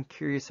body and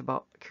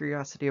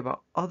curiosity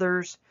about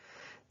others.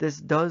 This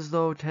does,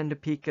 though, tend to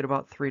peak at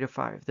about 3 to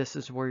 5. This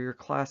is where your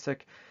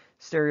classic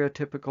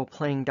stereotypical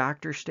playing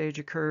doctor stage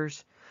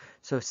occurs.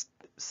 So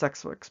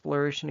sexual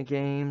exploration of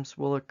games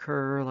will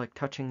occur, like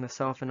touching the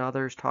self and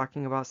others,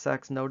 talking about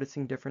sex,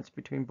 noticing difference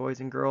between boys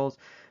and girls,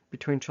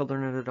 between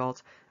children and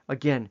adults.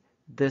 Again,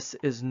 this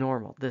is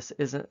normal. This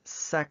isn't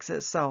sex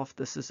itself.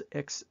 This is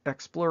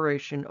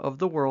exploration of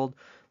the world,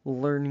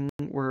 learning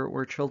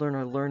where children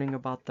are learning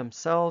about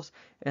themselves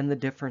and the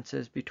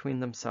differences between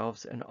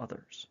themselves and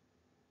others.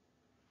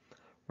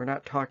 We're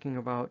not talking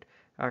about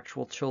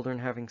actual children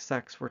having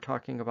sex. We're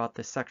talking about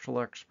the sexual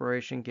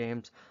exploration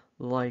games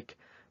like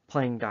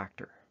playing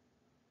doctor.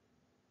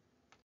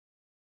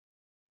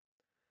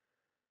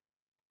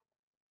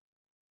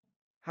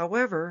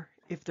 However,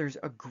 if there's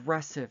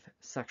aggressive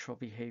sexual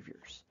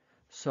behaviors,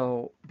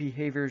 so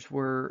behaviors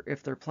where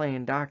if they're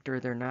playing doctor,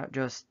 they're not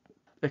just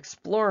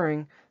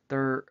exploring,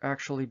 they're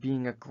actually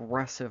being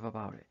aggressive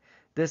about it.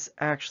 This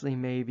actually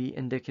may be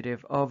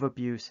indicative of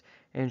abuse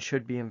and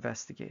should be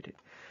investigated.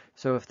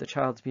 So if the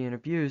child's being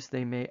abused,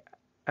 they may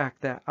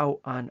act that out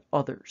on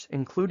others,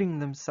 including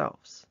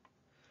themselves.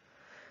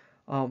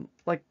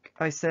 Like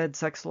I said,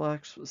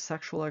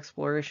 sexual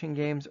exploration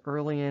games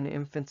early in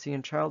infancy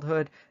and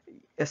childhood,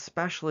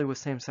 especially with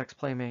same-sex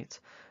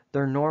playmates,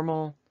 they're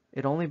normal.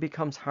 It only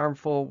becomes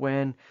harmful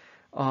when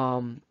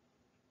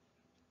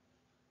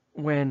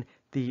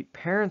the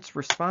parent's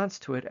response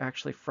to it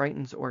actually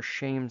frightens or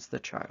shames the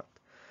child.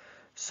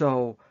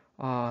 So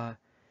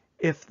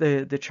if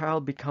the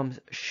child becomes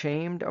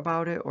shamed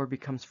about it or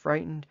becomes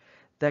frightened,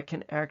 that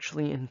can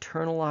actually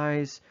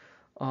internalize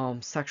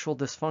sexual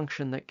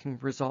dysfunction that can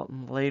result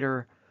in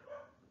later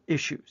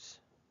issues.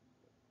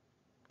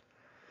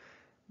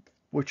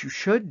 What you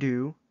should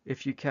do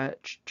if you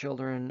catch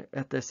children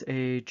at this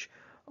age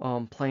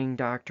playing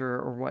doctor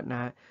or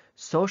whatnot,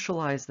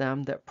 socialize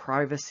them that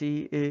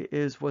privacy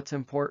is what's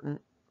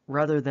important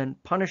rather than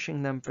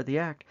punishing them for the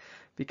act,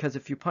 because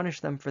if you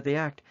punish them for the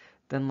act,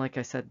 then like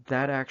I said,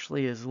 that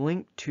actually is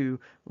linked to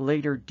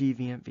later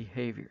deviant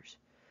behaviors.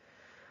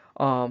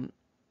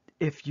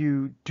 If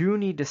you do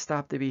need to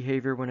stop the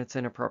behavior when it's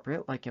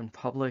inappropriate, like in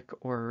public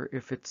or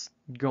if it's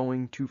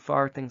going too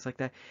far, things like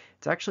that,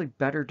 it's actually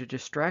better to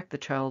distract the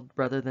child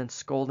rather than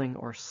scolding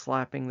or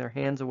slapping their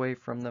hands away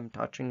from them,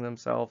 touching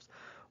themselves,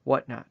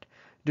 whatnot.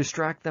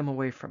 Distract them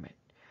away from it.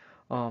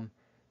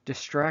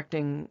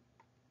 Distracting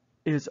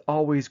is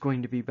always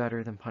going to be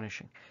better than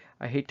punishing.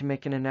 I hate to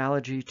make an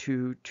analogy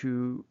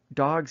to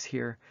dogs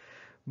here,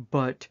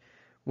 but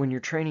when you're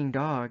training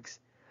dogs,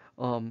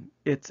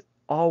 it's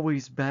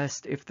always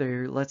best if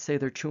let's say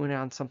they're chewing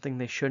on something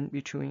they shouldn't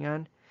be chewing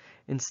on,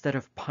 instead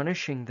of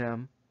punishing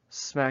them,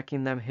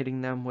 smacking them,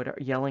 hitting them,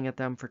 yelling at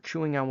them for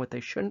chewing on what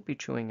they shouldn't be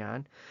chewing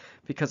on,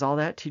 because all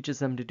that teaches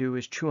them to do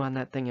is chew on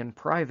that thing in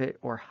private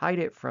or hide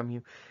it from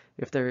you.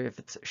 If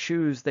it's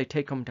shoes, they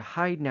take them to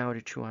hide now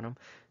to chew on them.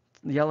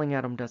 Yelling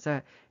at them does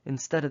that.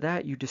 Instead of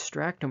that, you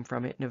distract them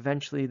from it, and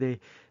eventually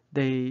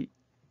they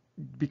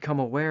become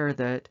aware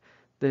that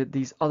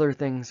these other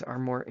things are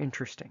more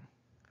interesting.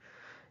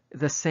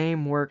 the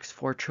same works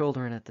for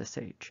children at this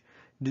age.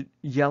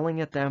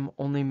 Yelling at them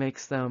only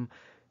makes them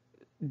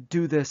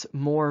do this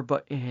more,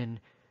 but in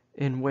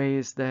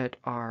ways that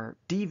are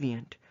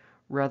deviant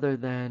rather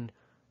than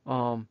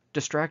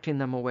distracting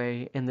them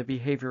away, and the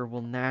behavior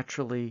will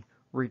naturally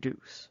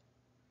reduce.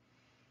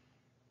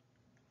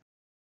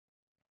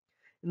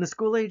 In the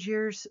school age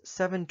years,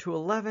 7 to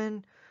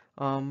 11,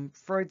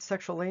 Freud's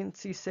sexual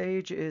latency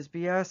stage is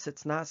BS.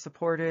 It's not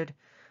supported.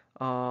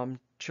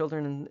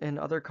 Children in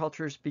other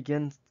cultures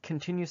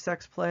continue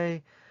sex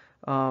play.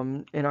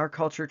 In our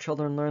culture,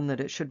 children learn that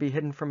it should be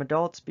hidden from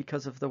adults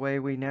because of the way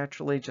we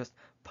naturally just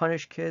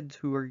punish kids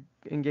who are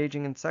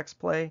engaging in sex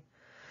play.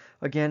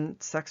 Again,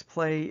 sex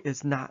play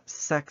is not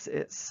sex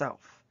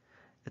itself.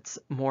 It's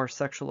more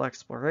sexual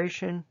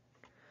exploration.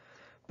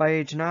 By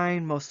age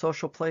 9, most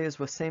social play is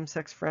with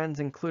same-sex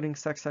friends, including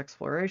sex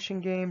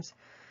exploration games.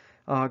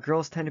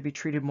 Girls tend to be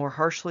treated more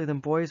harshly than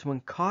boys when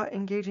caught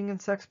engaging in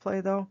sex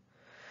play, though.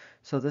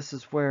 So this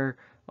is where,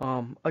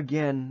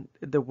 again,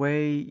 the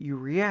way you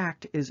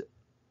react is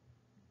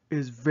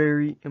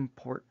very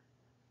important.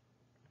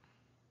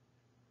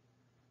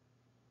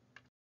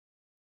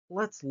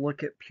 Let's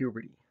look at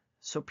puberty.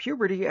 So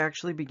puberty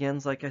actually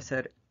begins, like I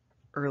said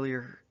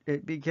earlier,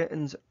 it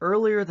begins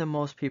earlier than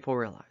most people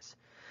realize.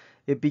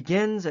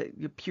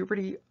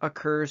 Puberty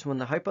occurs when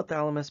the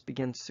hypothalamus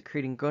begins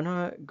secreting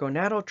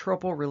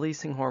gonadotropin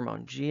releasing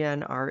hormone,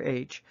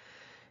 GnRH,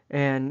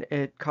 and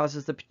it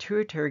causes the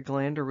pituitary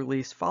gland to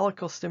release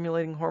follicle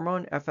stimulating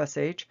hormone,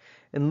 FSH,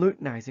 and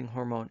luteinizing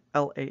hormone,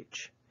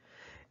 LH.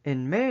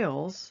 In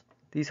males,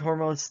 these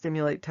hormones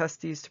stimulate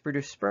testes to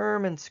produce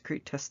sperm and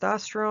secrete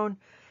testosterone.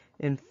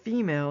 In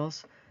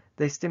females,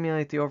 they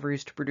stimulate the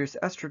ovaries to produce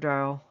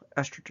estradiol,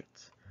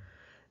 estrogens.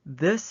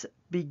 This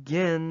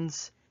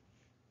begins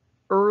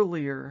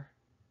earlier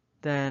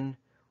than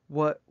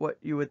what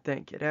you would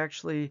think.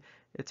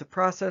 It's a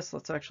process.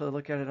 Let's actually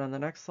look at it on the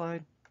next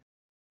slide.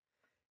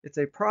 It's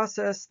a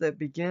process that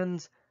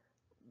begins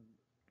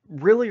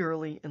really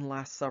early and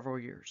lasts several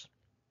years.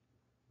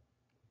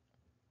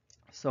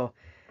 So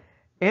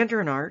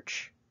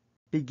andronarche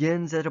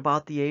begins at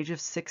about the age of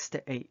 6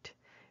 to 8,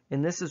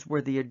 and this is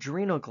where the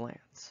adrenal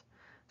glands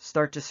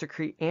start to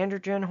secrete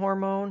androgen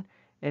hormone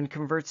and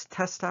converts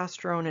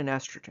testosterone and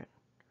estrogen.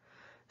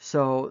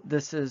 So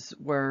this is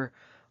where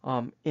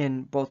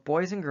in both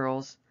boys and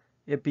girls,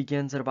 it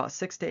begins at about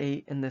 6 to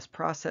 8, and this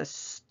process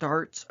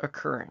starts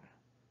occurring.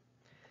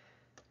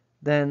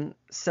 Then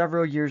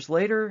several years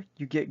later,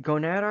 you get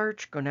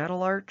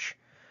gonadal arch.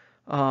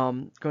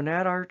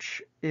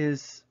 Gonad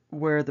is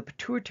where the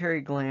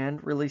pituitary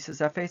gland releases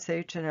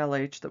FSH and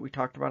LH that we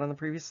talked about on the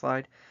previous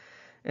slide,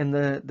 and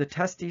the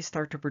testes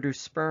start to produce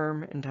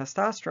sperm and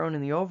testosterone,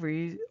 and the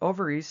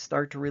ovaries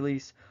start to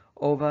release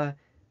ova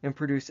and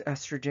produce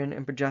estrogen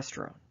and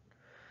progesterone.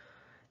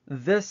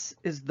 This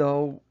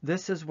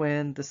is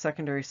when the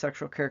secondary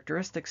sexual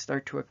characteristics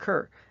start to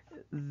occur.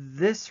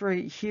 This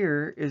right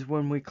here is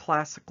when we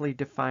classically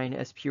define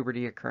as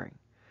puberty occurring,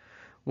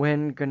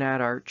 when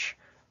gonad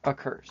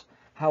occurs.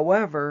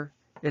 However,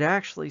 it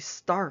actually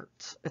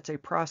starts, it's a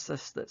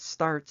process that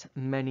starts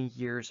many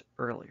years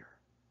earlier.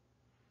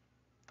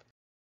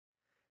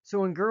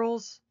 So in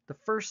girls, the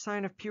first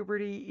sign of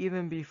puberty,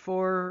 even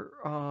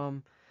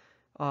before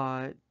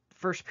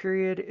first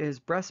period, is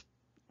breast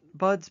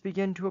buds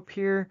begin to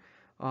appear.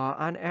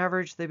 On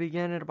average, they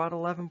begin at about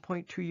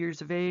 11.2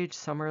 years of age,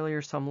 some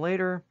earlier, some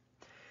later.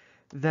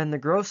 Then the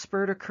growth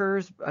spurt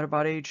occurs at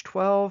about age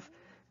 12,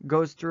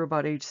 goes through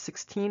about age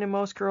 16 in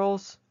most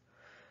girls.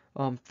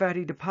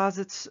 Fatty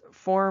deposits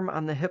form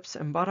on the hips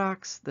and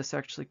buttocks. This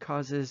actually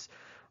causes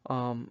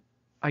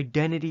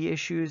identity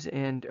issues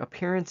and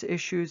appearance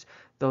issues,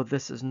 though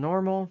this is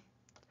normal.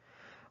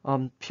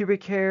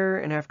 Pubic hair,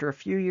 and after a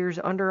few years,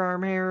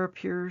 underarm hair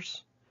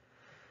appears.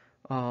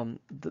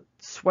 The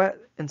sweat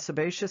and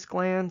sebaceous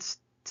glands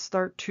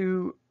start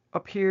to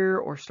appear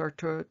or start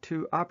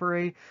to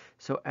operate,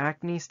 so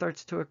acne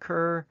starts to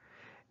occur.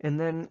 And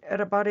then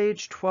at about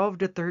age 12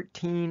 to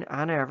 13,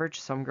 on average,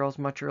 some girls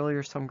much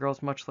earlier, some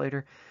girls much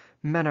later,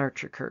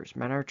 menarche occurs.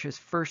 Menarche is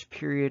first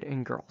period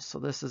in girls. So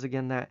this is,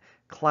 again, that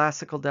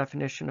classical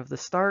definition of the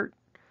start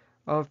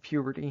of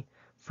puberty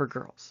for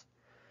girls.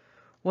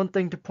 One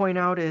thing to point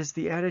out is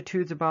the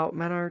attitudes about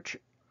menarche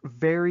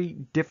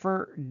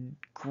differ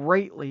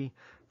greatly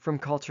from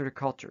culture to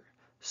culture.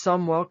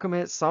 Some welcome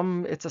it,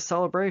 some it's a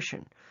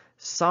celebration.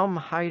 Some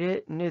hide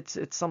it, and it's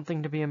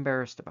something to be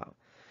embarrassed about.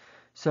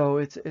 So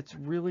it's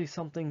really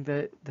something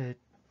that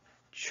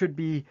should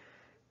be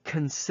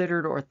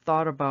considered or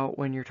thought about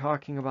when you're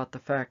talking about the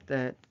fact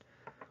that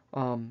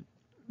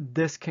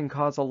this can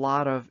cause a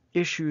lot of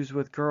issues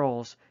with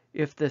girls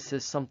if this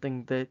is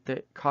something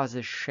that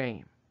causes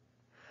shame.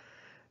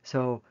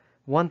 So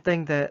one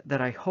thing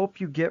that I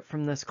hope you get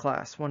from this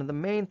class, one of the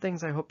main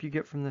things I hope you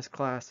get from this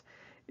class,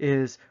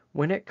 is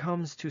when it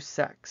comes to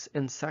sex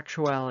and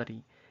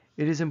sexuality,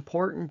 it is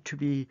important to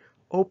be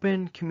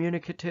open,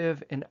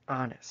 communicative, and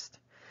honest.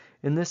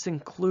 And this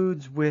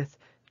includes with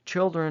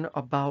children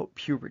about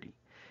puberty.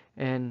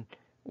 And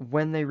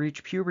when they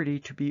reach puberty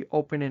to be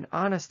open and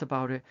honest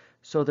about it,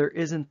 so there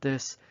isn't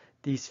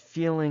these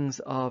feelings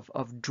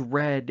of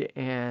dread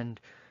and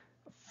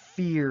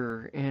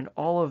fear and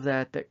all of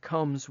that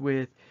comes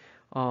with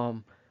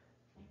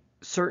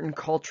certain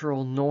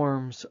cultural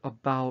norms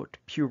about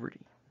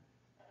puberty.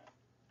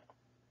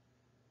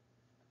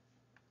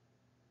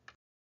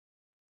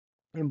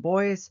 In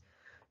boys,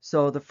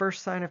 so the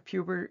first sign of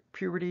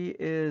puberty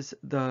is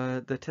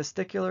the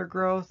testicular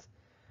growth.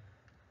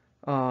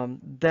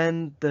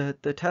 Then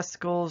the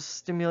testicles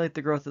stimulate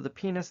the growth of the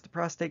penis, the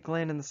prostate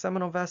gland, and the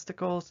seminal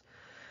vesicles.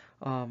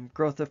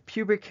 Growth of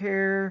pubic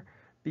hair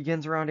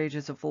begins around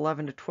ages of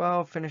 11 to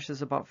 12,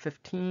 finishes about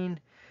 15.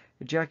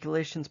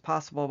 Ejaculation is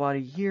possible about a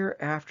year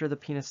after the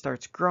penis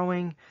starts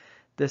growing.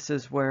 This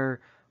is where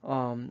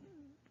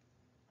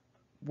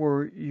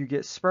you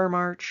get sperm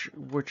arch,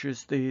 which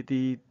is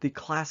the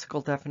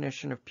classical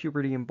definition of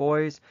puberty in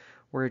boys,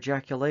 where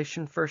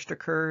ejaculation first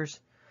occurs.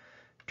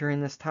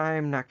 During this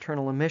time,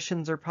 nocturnal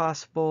emissions are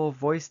possible,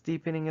 voice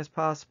deepening is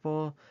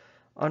possible,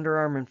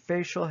 underarm and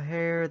facial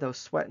hair, those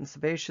sweat and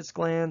sebaceous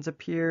glands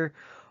appear.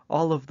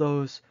 All of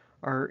those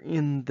are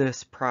in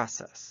this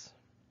process.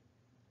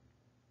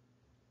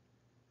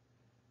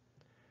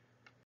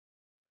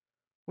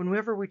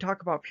 Whenever we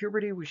talk about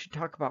puberty, we should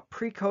talk about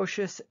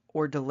precocious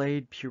or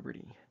delayed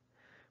puberty.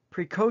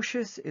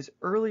 Precocious is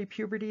early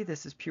puberty.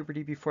 This is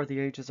puberty before the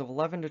ages of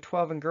 11 to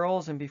 12 in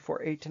girls and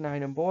before 8 to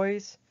 9 in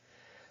boys.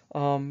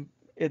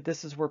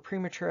 This is where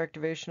premature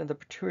activation of the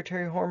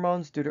pituitary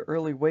hormones due to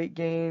early weight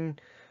gain,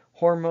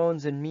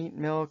 hormones in meat,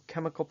 milk,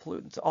 chemical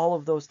pollutants, all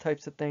of those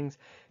types of things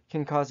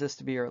can cause this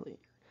to be early.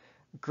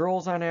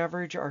 Girls on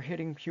average are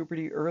hitting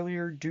puberty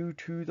earlier due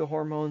to the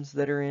hormones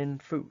that are in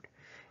food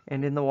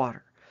and in the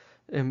water.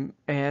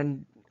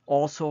 And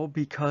also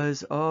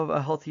because of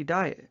a healthy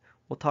diet.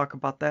 We'll talk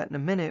about that in a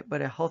minute,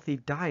 but a healthy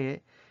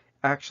diet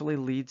actually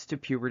leads to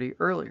puberty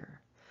earlier.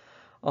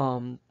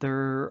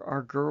 There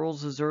are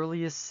girls as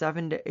early as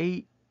 7 to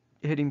 8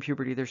 hitting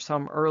puberty. There's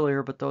some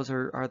earlier, but those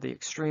are the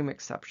extreme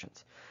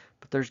exceptions.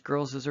 But there's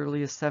girls as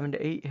early as 7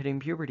 to 8 hitting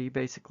puberty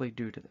basically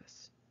due to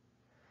this.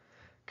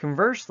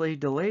 Conversely,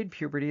 delayed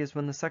puberty is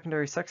when the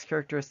secondary sex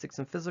characteristics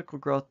and physical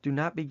growth do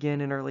not begin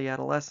in early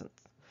adolescence.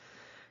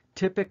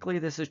 Typically,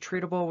 this is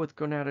treatable with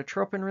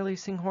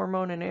gonadotropin-releasing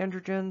hormone and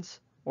androgens.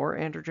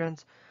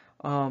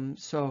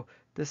 So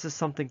this is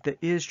something that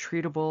is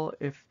treatable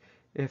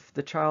if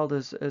the child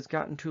has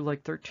gotten to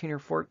like 13 or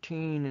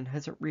 14 and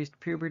hasn't reached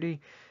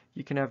puberty.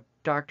 You can have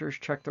doctors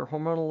check their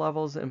hormonal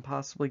levels and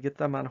possibly get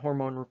them on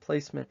hormone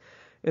replacement.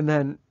 And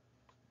then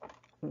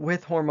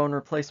with hormone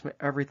replacement,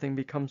 everything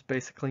becomes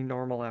basically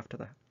normal after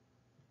that.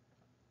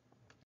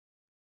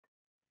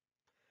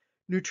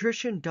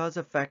 Nutrition does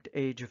affect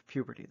age of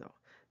puberty, though.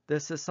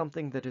 This is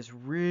something that has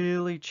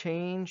really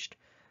changed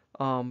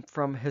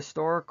from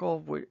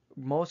historical.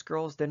 Most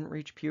girls didn't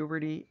reach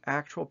puberty,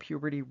 actual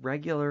puberty,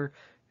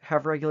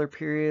 have regular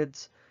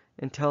periods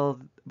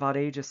until about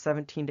ages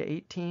 17 to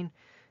 18.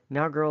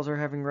 Now girls are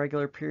having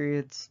regular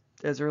periods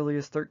as early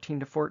as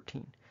 13 to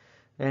 14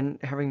 and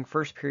having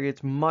first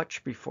periods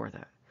much before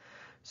that.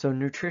 So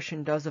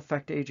nutrition does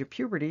affect age of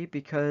puberty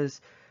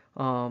because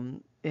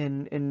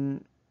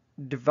in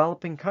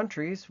developing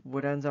countries,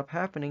 what ends up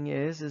happening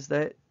is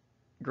that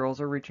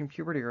girls are reaching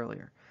puberty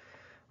earlier.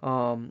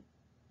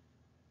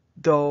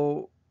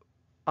 Though,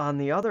 on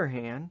the other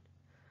hand,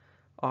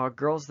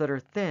 girls that are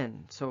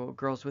thin, so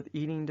girls with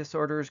eating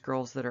disorders,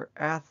 girls that are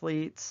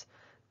athletes,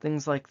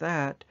 things like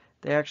that,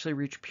 they actually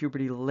reach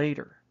puberty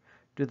later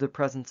due to the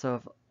presence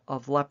of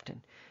leptin.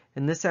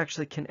 And this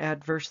actually can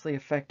adversely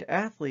affect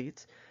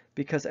athletes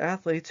because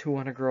athletes who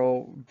want to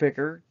grow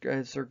bigger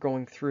as they're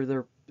going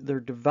through their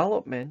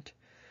development,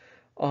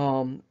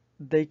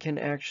 they can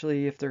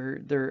actually, if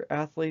they're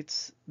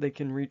athletes, they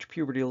can reach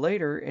puberty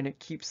later and it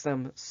keeps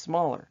them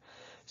smaller.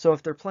 So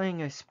if they're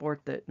playing a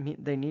sport that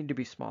they need to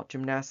be small,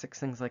 gymnastics,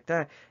 things like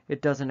that,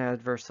 it doesn't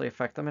adversely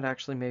affect them. It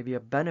actually may be a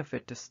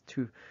benefit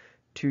to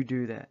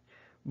do that.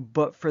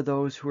 But for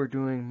those who are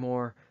doing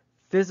more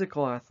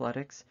physical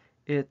athletics,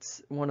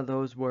 it's one of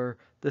those where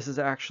this is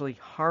actually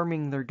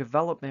harming their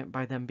development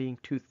by them being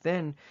too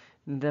thin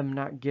and them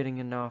not getting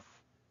enough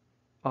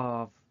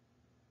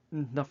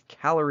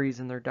calories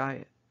in their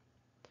diet.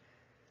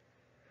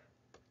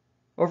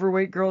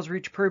 Overweight girls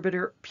reach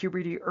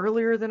puberty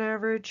earlier than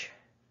average,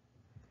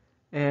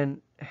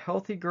 and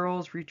healthy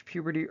girls reach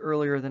puberty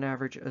earlier than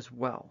average as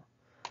well.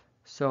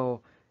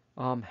 So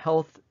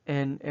health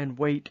and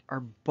weight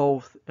are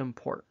both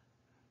important.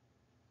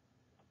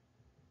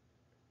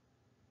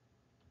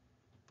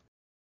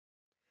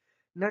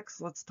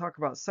 Next, let's talk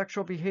about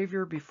sexual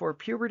behavior before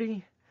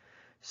puberty.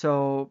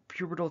 So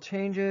pubertal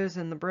changes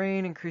in the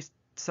brain increase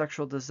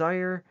sexual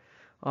desire,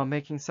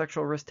 making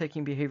sexual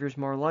risk-taking behaviors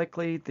more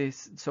likely.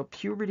 So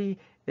puberty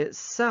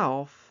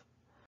itself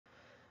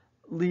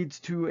leads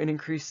to an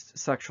increased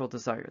sexual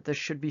desire. This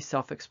should be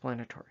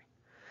self-explanatory.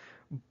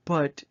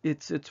 But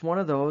it's one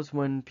of those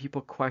when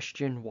people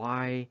question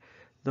why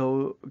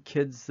though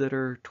kids that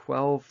are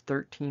 12,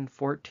 13,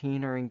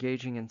 14 are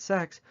engaging in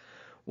sex.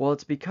 Well,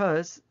 it's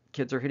because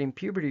kids are hitting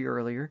puberty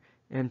earlier,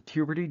 and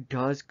puberty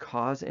does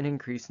cause an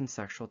increase in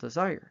sexual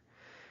desire.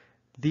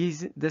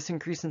 This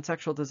increase in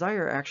sexual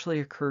desire actually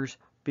occurs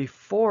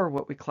before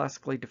what we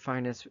classically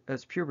define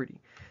as puberty.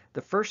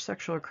 The first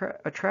sexual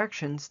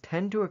attractions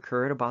tend to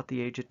occur at about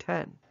the age of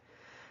 10.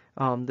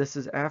 This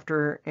is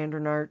after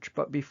andronarche,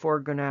 but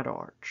before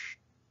gonadarche.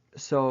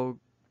 So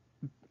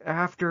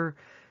after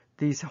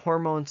these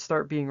hormones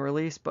start being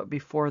released, but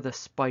before the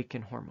spike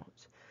in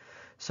hormones.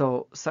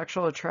 So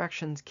sexual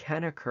attractions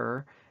can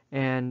occur,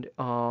 and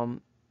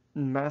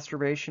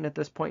masturbation at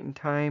this point in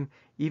time,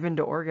 even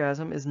to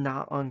orgasm, is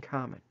not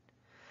uncommon.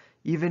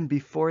 Even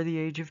before the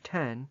age of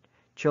 10,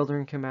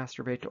 children can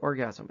masturbate to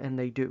orgasm, and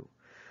they do.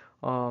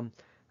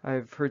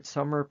 I've heard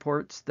some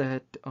reports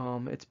that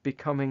it's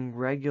becoming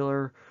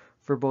regular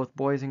for both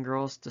boys and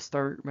girls to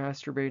start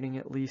masturbating,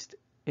 at least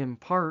in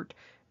part,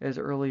 as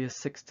early as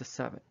 6 to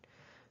 7.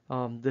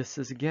 This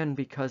is again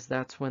because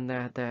that's when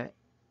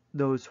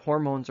those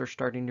hormones are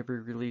starting to be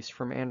released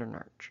from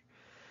andronarche.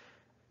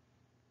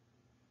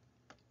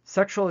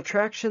 Sexual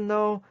attraction,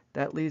 though,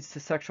 that leads to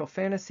sexual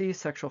fantasy.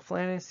 Sexual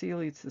fantasy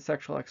leads to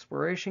sexual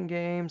exploration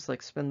games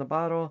like Spin the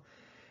Bottle,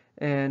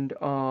 and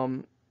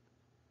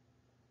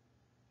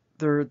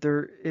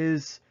there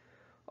is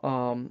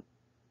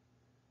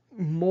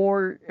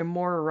more and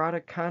more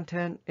erotic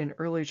content in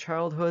early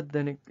childhood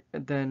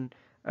than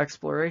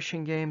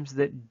exploration games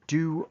that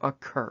do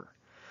occur.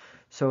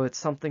 So it's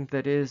something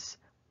that is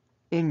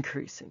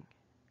increasing,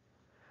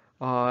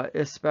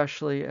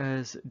 especially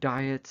as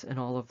diets and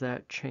all of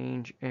that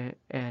change,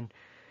 and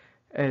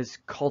as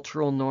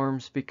cultural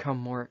norms become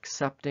more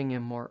accepting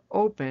and more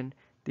open,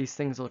 these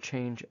things will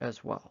change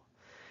as well.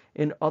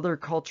 In other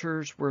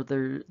cultures where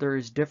there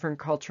is different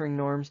culturing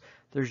norms,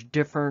 there's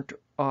different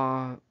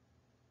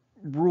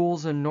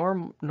rules and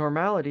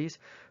normalities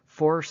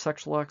for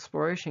sexual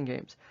exploration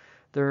games.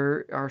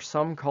 There are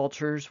some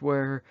cultures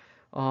where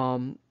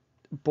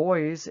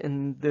boys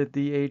in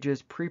the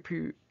ages,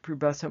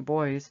 prepubescent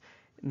boys,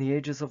 in the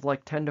ages of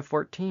like 10 to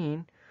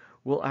 14,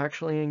 will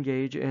actually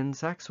engage in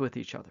sex with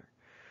each other.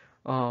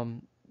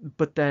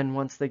 But then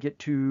once they get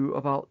to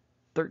about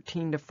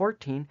 13 to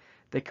 14,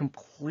 they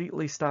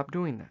completely stop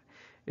doing that.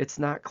 It's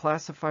not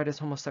classified as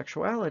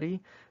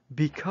homosexuality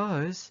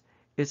because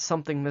it's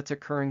something that's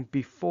occurring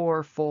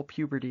before full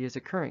puberty is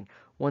occurring.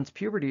 Once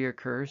puberty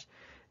occurs,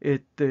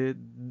 that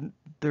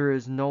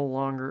is no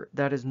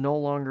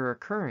longer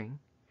occurring.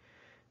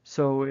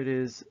 So it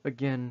is,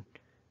 again,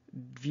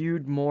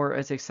 viewed more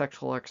as a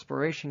sexual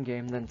exploration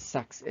game than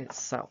sex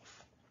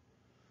itself.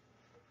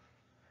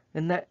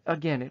 And that,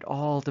 again, it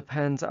all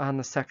depends on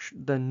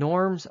the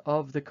norms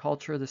of the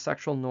culture, the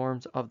sexual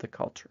norms of the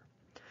culture.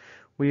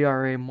 We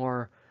are a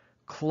more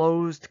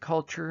closed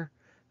culture,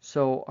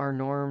 so our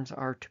norms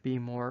are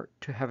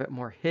to have it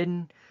more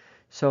hidden.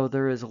 So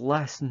there is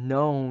less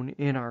known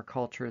in our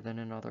culture than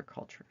in other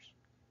cultures.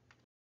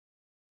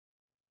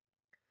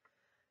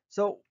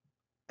 So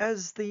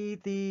as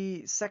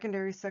the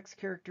secondary sex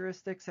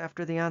characteristics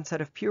after the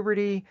onset of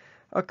puberty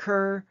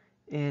occur,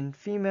 in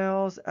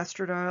females,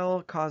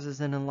 estradiol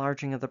causes an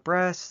enlarging of the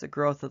breasts, the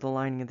growth of the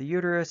lining of the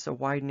uterus, a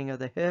widening of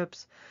the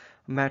hips,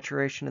 a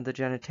maturation of the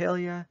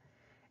genitalia.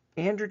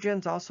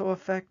 Androgens also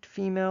affect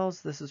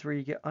females. This is where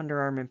you get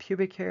underarm and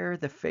pubic hair,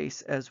 the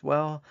face as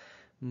well.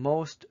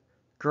 Most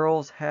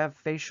girls have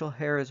facial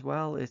hair as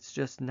well. It's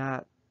just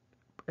not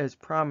as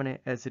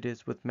prominent as it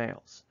is with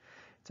males.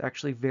 It's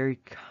actually very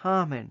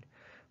common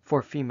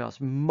for females.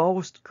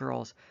 Most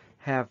girls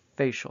have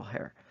facial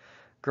hair.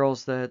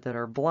 Girls that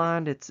are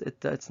blonde,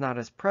 it's not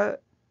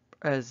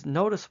as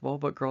noticeable,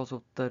 but girls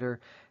that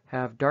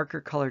have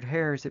darker colored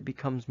hairs, it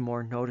becomes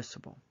more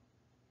noticeable.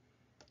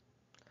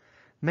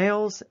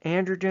 Males,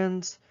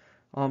 androgens,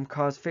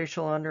 cause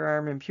facial,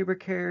 underarm, and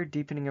pubic hair,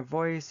 deepening of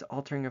voice,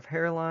 altering of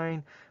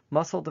hairline,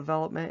 muscle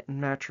development,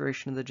 and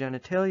maturation of the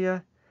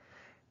genitalia.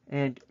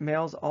 And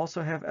males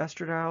also have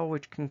estradiol,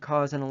 which can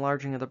cause an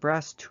enlarging of the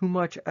breast. Too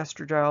much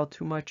estradiol,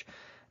 too much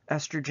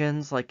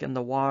estrogens, like in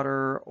the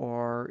water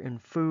or in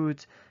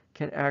foods,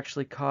 can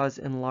actually cause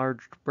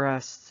enlarged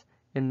breasts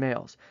in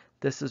males.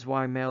 This is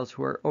why males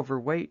who are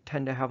overweight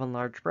tend to have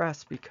enlarged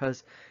breasts,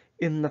 because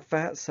in the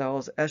fat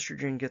cells,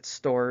 estrogen gets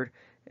stored,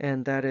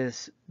 and that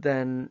is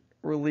then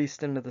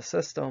released into the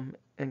system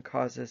and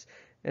causes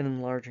an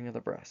enlarging of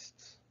the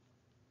breasts.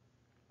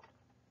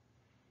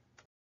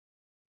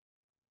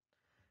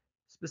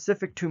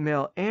 Specific to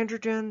male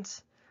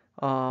androgens,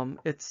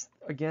 it's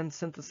again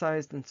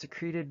synthesized and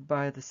secreted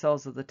by the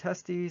cells of the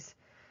testes.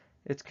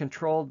 It's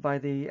controlled by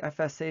the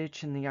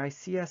FSH and the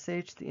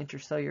ICSH, the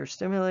intracellular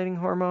stimulating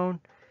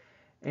hormone.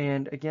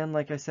 And again,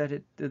 like I said,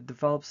 it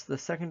develops the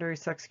secondary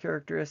sex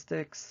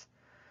characteristics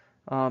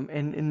and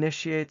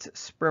initiates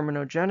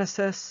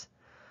spermatogenesis.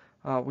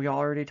 We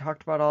already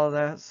talked about all of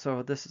that,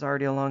 so this is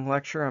already a long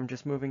lecture. I'm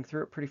just moving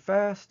through it pretty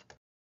fast.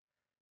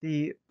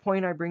 The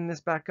point I bring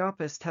this back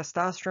up is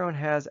testosterone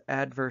has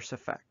adverse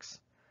effects.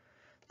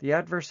 The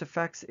adverse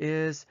effects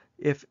is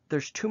if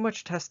there's too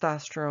much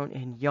testosterone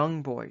in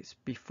young boys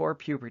before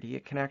puberty,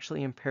 it can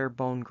actually impair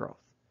bone growth.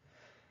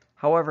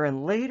 However,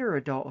 in later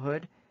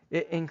adulthood,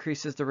 it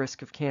increases the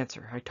risk of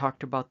cancer. I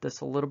talked about this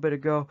a little bit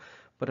ago,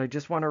 but I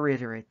just want to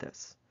reiterate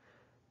this.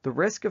 The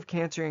risk of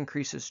cancer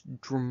increases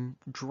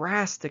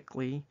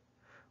drastically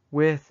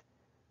with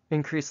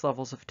increased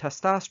levels of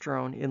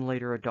testosterone in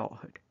later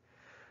adulthood.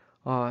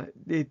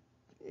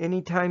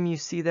 Anytime you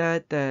see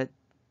that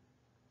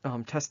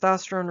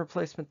testosterone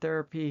replacement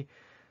therapy,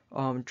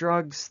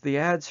 drugs, the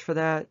ads for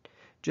that,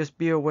 just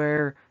be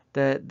aware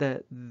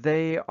that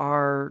they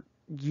are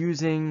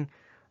using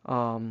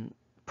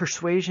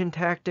persuasion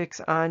tactics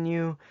on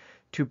you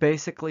to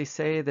basically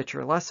say that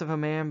you're less of a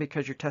man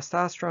because your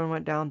testosterone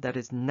went down. That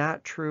is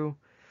not true.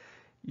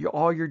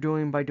 All you're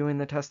doing by doing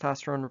the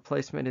testosterone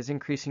replacement is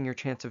increasing your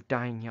chance of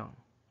dying young.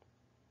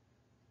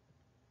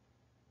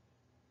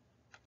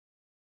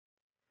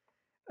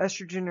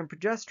 Estrogen and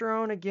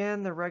progesterone,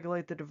 again, they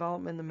regulate the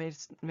development and the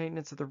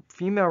maintenance of the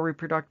female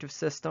reproductive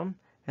system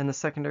and the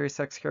secondary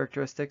sex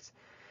characteristics.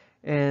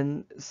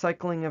 And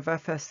cycling of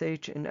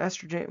FSH and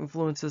estrogen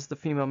influences the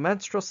female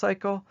menstrual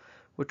cycle,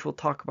 which we'll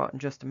talk about in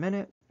just a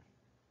minute.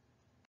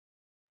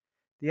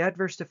 The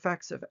adverse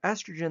effects of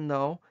estrogen,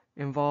 though,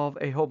 involve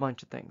a whole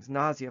bunch of things: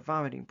 nausea,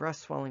 vomiting,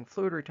 breast swelling,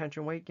 fluid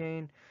retention, weight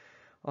gain,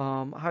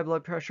 high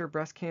blood pressure,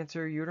 breast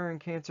cancer, uterine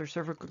cancer,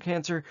 cervical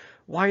cancer.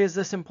 Why is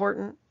this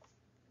important?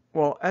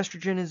 Well,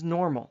 estrogen is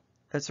normal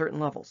at certain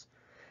levels.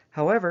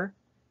 However,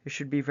 it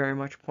should be very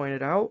much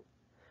pointed out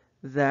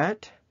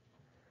that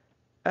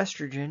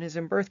estrogen is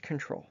in birth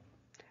control.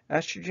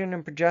 Estrogen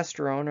and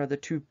progesterone are the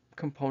two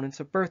components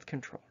of birth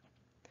control.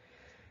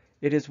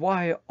 It is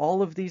why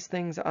all of these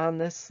things on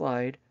this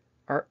slide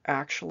are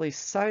actually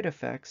side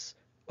effects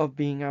of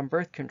being on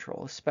birth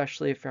control,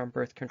 especially if you're on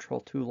birth control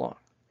too long.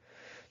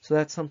 So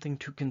that's something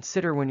to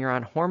consider when you're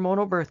on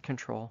hormonal birth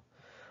control.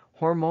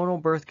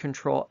 Hormonal birth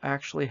control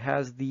actually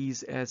has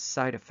these as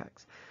side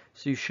effects.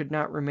 So you should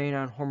not remain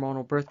on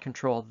hormonal birth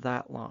control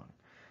that long.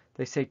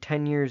 They say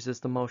 10 years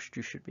is the most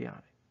you should be on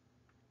it.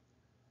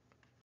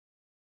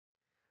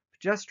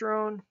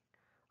 Progesterone,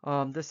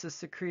 this is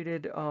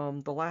secreted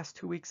the last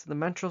 2 weeks of the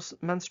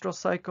menstrual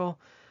cycle.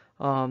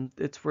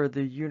 It's where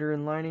the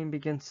uterine lining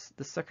begins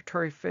the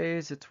secretory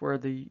phase. It's where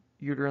the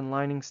uterine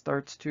lining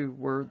starts to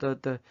where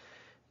the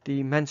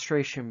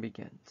menstruation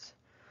begins.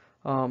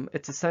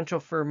 It's essential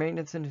for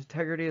maintenance and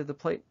integrity of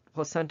the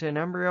placenta and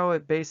embryo.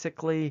 It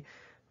basically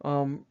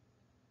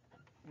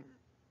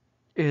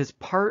is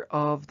part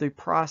of the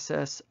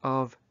process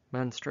of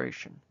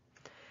menstruation.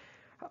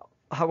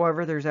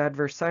 However, there's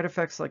adverse side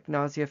effects like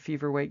nausea,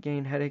 fever, weight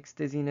gain, headaches,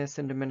 dizziness,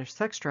 and diminished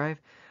sex drive.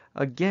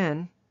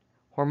 Again,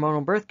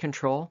 hormonal birth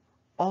control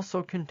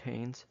also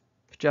contains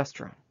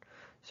progesterone.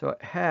 So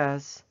it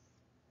has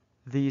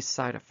these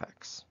side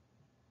effects.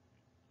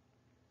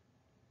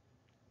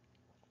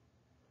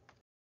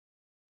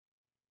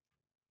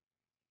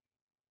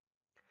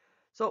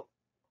 So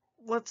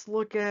let's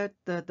look at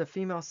the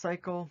female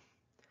cycle.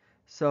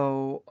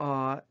 So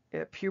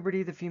at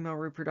puberty, the female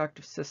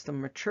reproductive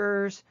system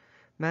matures.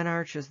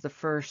 Menarche is the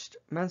first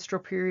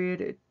menstrual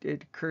period.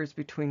 It occurs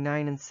between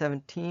 9 and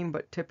 17,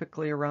 but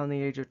typically around the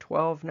age of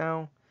 12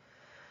 now.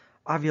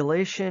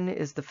 Ovulation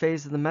is the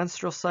phase of the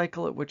menstrual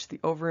cycle at which the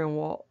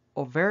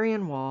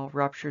ovarian wall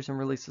ruptures and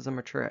releases a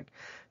mature egg.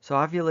 So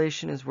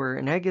ovulation is where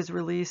an egg is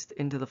released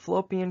into the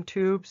fallopian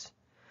tubes.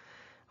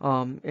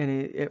 And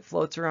it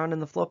floats around in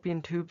the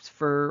fallopian tubes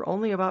for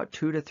only about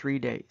 2 to 3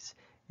 days.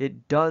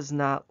 It does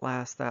not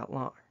last that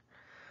long.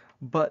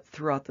 But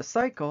throughout the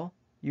cycle,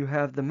 you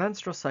have the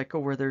menstrual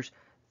cycle where there's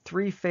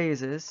 3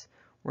 phases.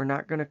 We're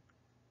not going to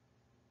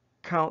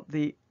count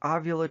the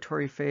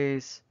ovulatory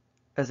phase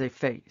as a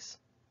phase.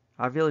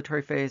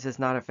 Ovulatory phase is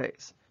not a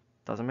phase.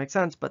 Doesn't make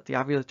sense, but the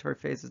ovulatory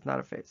phase is not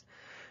a phase.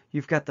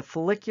 You've got the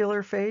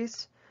follicular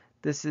phase.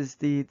 This is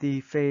the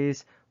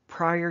phase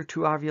prior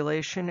to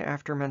ovulation,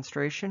 after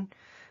menstruation.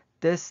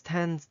 This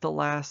tends to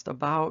last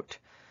about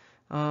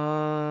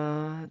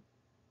 4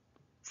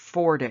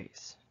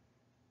 days.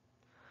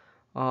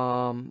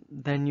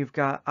 Then you've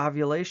got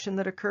ovulation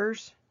that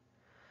occurs.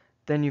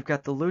 Then you've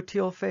got the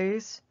luteal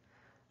phase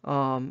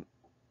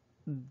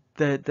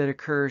that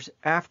occurs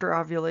after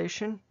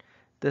ovulation.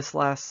 This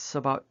lasts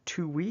about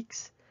 2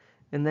 weeks.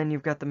 And then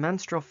you've got the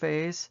menstrual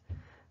phase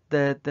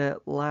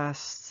that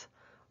lasts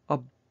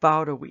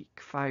about a week,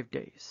 5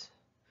 days.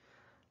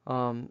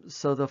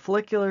 So the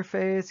follicular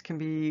phase can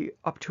be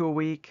up to a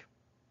week,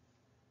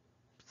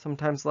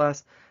 sometimes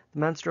less. The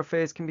menstrual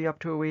phase can be up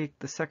to a week.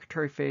 The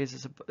secretory phase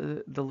is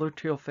the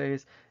luteal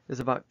phase is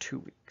about 2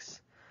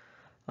 weeks.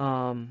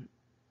 And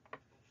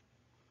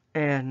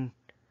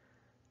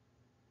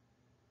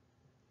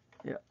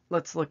yeah,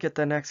 let's look at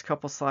the next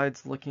couple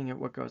slides looking at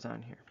what goes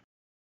on here.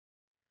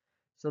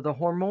 So the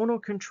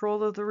hormonal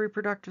control of the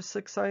reproductive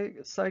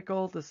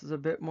cycle, this is a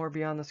bit more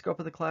beyond the scope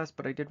of the class,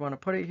 but I did want to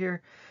put it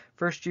here.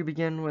 First, you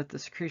begin with the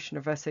secretion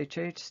of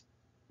SHH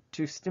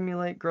to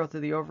stimulate growth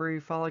of the ovary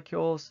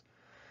follicles.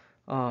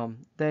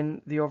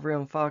 Then the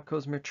ovarian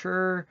follicles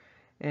mature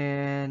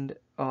and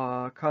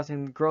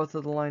causing growth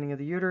of the lining of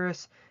the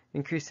uterus,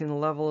 increasing the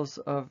levels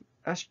of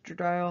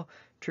estradiol,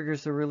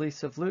 triggers the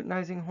release of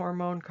luteinizing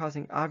hormone,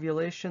 causing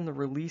ovulation, the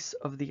release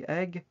of the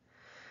egg.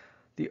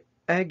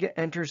 egg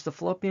enters the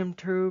fallopian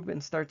tube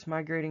and starts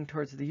migrating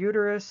towards the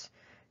uterus.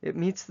 It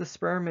meets the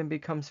sperm and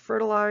becomes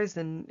fertilized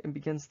and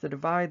begins to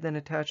divide, then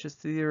attaches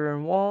to the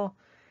uterine wall.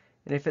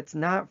 And if it's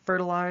not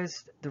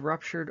fertilized, the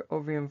ruptured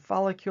ovarian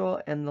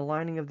follicle and the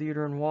lining of the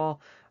uterine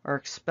wall are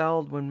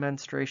expelled when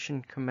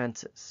menstruation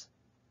commences.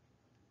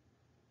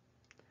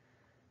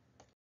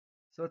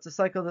 So it's a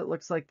cycle that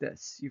looks like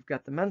this. You've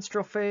got the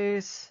menstrual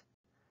phase,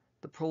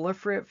 the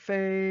proliferate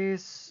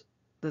phase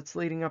that's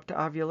leading up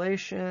to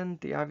ovulation.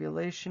 The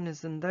ovulation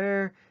is in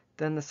there.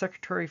 Then the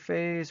secretory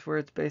phase, where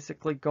it's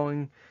basically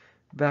going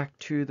back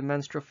to the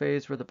menstrual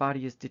phase, where the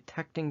body is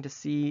detecting to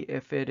see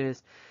if it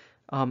is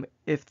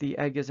if the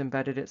egg has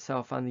embedded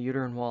itself on the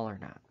uterine wall or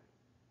not.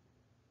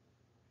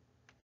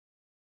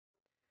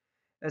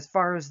 As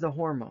far as the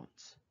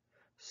hormones,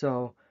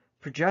 so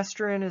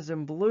progesterone is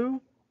in blue,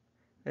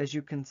 as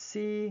you can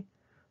see.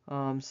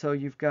 So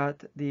you've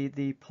got the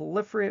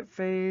proliferate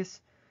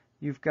phase.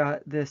 You've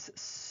got this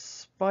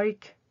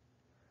spike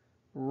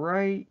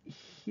right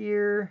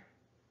here.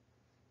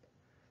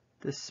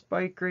 The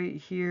spike right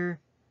here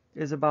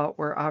is about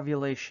where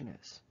ovulation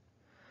is.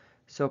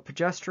 So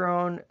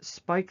progesterone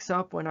spikes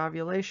up when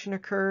ovulation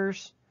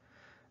occurs.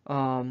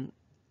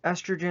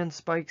 Estrogen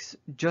spikes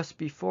just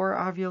before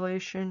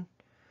ovulation.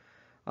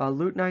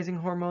 Luteinizing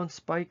hormone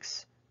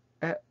spikes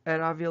at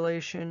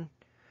ovulation,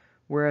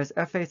 whereas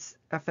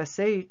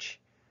FSH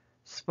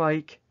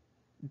spike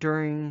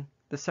during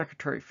the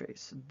secretory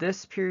phase.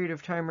 This period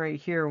of time right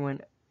here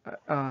when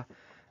the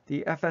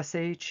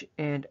FSH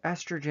and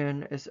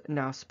estrogen is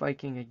now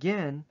spiking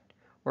again,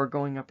 or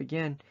going up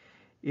again,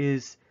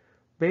 is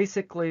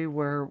basically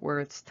where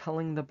it's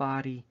telling the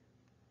body,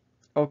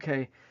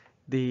 okay,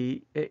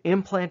 it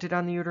implanted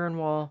on the uterine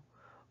wall,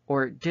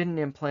 or it didn't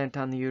implant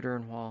on the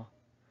uterine wall.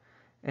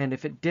 And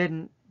if it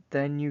didn't,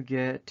 then you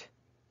get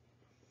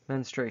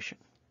menstruation.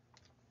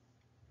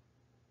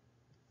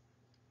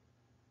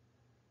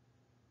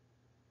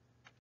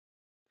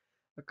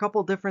 A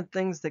couple different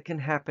things that can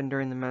happen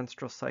during the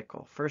menstrual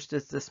cycle. First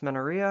is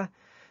dysmenorrhea.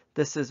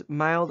 This is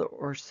mild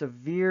or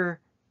severe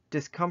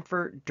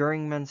discomfort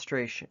during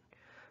menstruation,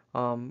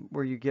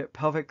 where you get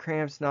pelvic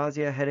cramps,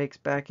 nausea, headaches,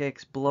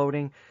 backaches,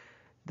 bloating.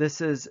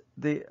 This is,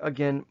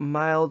 again,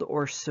 mild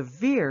or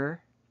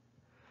severe,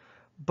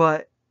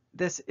 but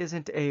this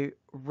isn't a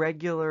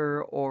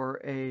regular or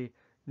a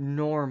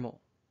normal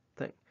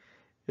thing.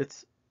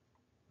 It's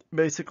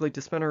basically,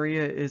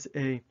 dysmenorrhea is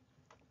a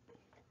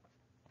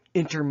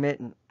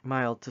intermittent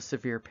mild to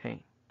severe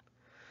pain.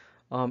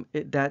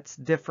 That's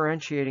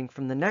differentiating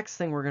from the next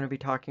thing we're going to be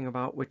talking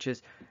about, which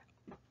is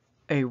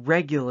a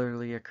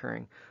regularly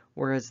occurring,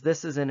 whereas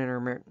this is an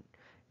intermittent.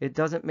 It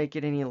doesn't make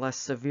it any less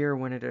severe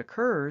when it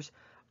occurs,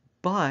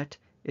 but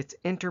it's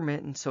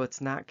intermittent, so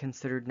it's not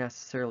considered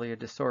necessarily a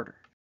disorder.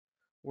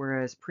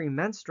 Whereas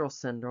premenstrual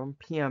syndrome,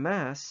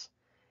 PMS,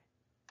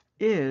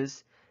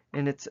 is,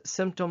 and it's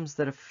symptoms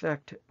that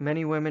affect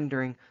many women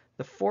during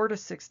the 4 to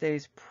 6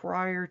 days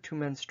prior to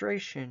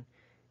menstruation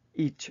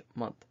each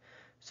month.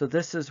 So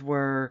this is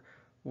where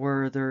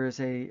there is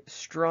a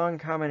strong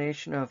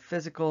combination of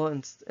physical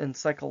and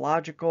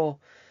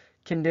psychological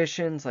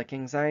conditions like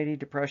anxiety,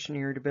 depression,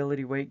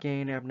 irritability, weight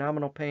gain,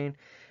 abdominal pain,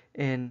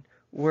 and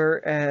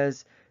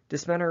whereas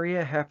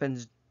dysmenorrhea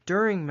happens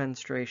during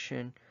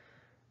menstruation,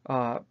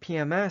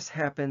 PMS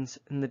happens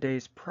in the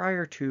days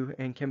prior to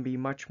and can be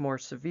much more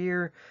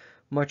severe,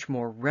 much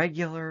more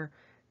regular,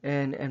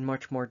 and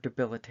much more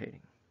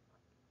debilitating.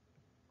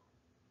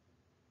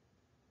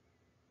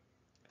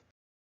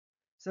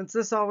 Since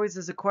this always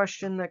is a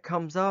question that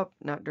comes up,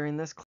 not during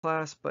this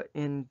class, but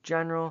in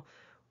general,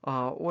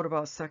 what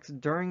about sex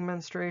during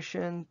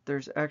menstruation?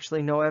 There's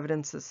actually no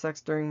evidence that sex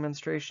during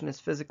menstruation is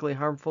physically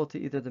harmful to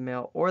either the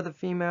male or the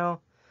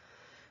female.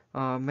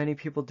 Many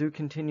people do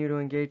continue to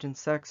engage in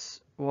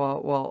sex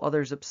while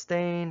others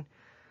abstain.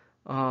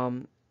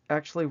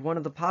 Actually, one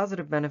of the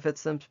positive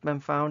benefits that's been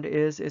found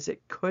is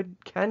it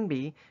can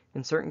be,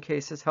 in certain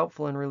cases,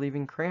 helpful in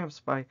relieving cramps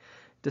by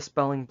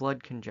dispelling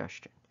blood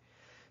congestion.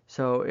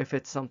 So if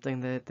it's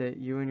something that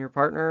you and your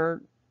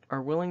partner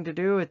are willing to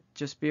do,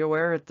 just be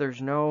aware that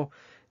there's no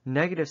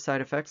negative side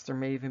effects. There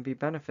may even be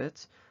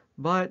benefits,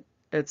 but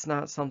it's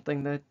not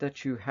something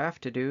that you have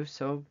to do,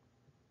 so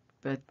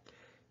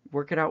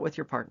work it out with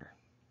your partner.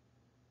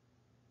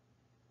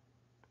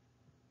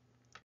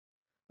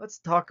 Let's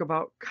talk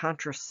about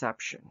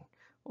contraception.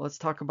 Let's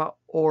talk about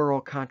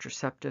oral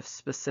contraceptives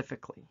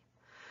specifically.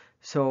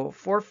 So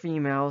for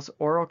females,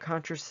 oral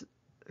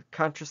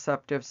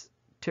contraceptives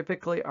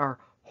typically are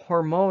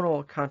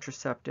hormonal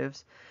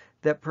contraceptives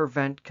that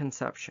prevent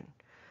conception.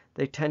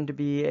 They tend to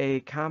be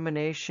a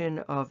combination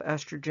of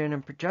estrogen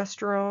and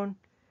progesterone,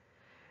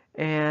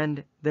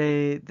 and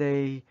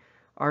they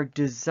are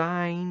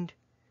designed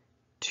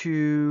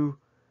to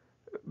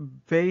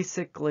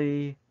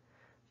basically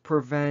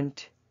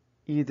prevent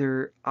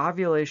either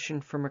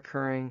ovulation from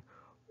occurring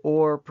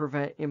or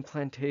prevent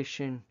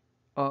implantation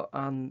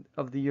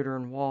of the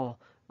uterine wall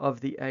of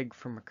the egg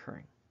from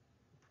occurring.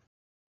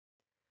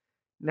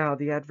 Now,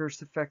 the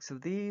adverse effects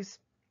of these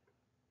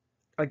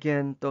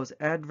again, those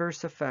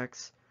adverse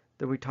effects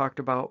that we talked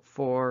about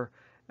for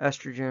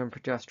estrogen and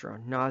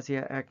progesterone: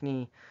 nausea,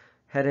 acne,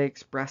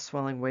 headaches, breast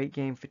swelling, weight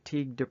gain,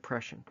 fatigue,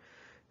 depression.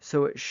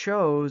 So it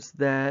shows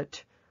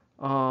that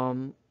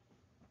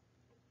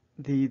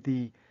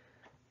the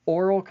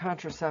oral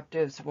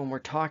contraceptives, when we're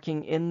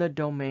talking in the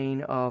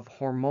domain of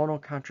hormonal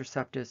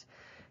contraceptives,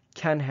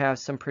 can have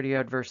some pretty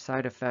adverse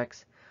side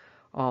effects.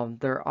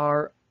 There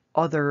are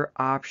other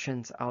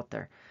options out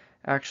there.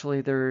 Actually,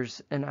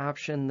 there's an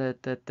option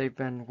that they've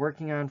been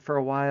working on for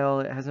a while.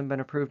 It hasn't been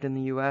approved in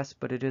the US,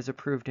 but it is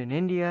approved in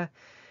India,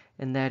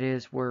 and that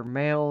is where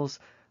males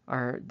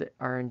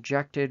are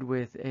injected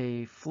with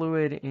a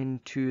fluid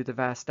into the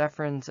vas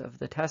deferens of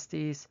the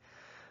testes.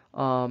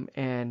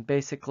 And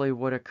basically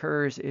what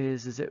occurs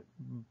is it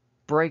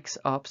breaks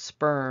up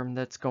sperm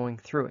that's going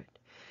through it.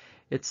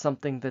 It's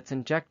something that's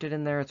injected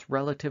in there. It's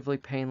relatively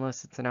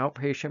painless. It's an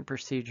outpatient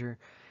procedure,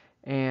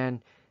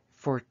 and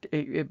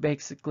it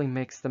basically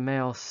makes the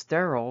male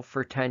sterile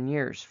for 10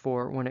 years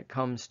for when it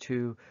comes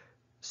to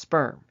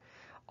sperm.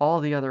 All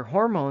the other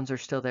hormones are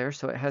still there,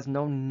 so it has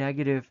no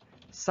negative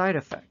side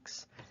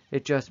effects.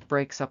 It just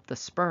breaks up the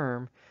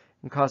sperm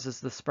and causes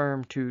the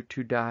sperm to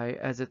die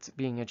as it's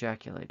being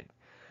ejaculated.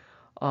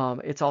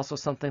 It's also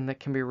something that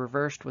can be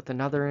reversed with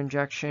another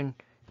injection,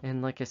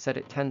 and like I said,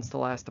 it tends to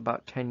last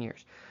about 10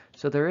 years.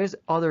 So there is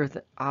other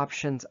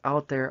options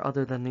out there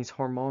other than these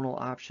hormonal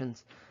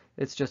options.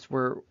 It's just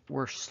we're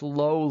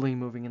slowly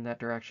moving in that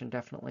direction,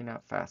 definitely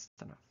not fast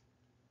enough.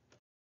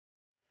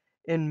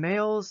 In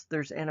males,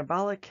 there's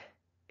anabolic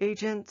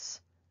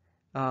agents,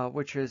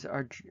 which is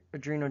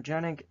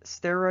adrenogenic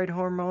steroid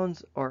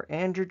hormones or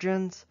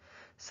androgens,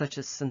 such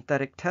as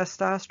synthetic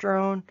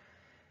testosterone.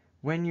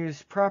 When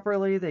used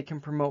properly, they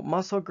can promote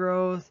muscle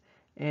growth,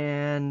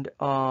 and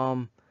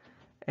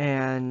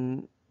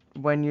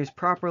when used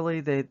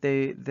properly,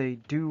 they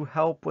do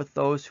help with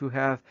those who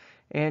have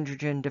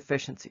androgen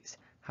deficiencies.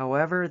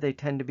 However, they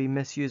tend to be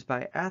misused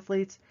by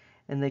athletes,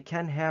 and they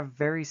can have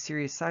very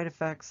serious side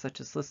effects such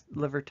as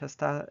liver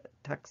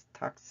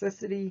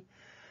toxicity,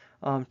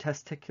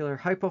 testicular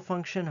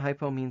hypofunction.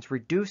 Hypo means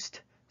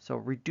reduced, so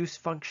reduced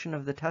function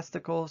of the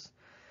testicles,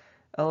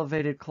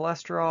 elevated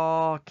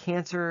cholesterol,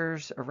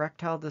 cancers,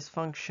 erectile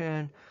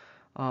dysfunction.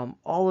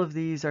 All of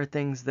these are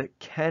things that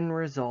can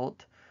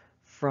result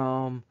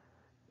from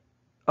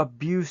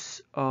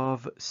abuse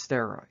of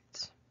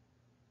steroids.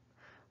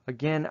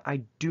 Again,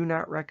 I do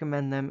not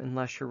recommend them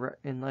unless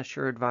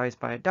you're advised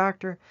by a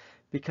doctor,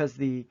 because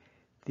the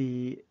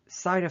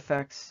side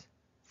effects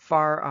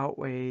far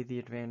outweigh the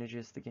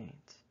advantages, the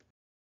gains.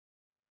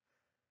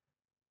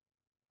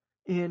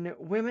 In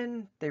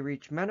women, they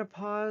reach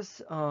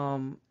menopause,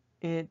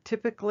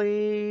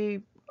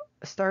 typically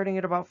starting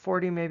at about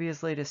 40, maybe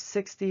as late as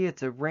 60.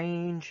 It's a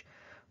range,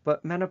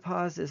 but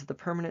menopause is the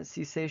permanent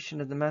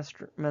cessation of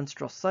the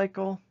menstrual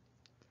cycle.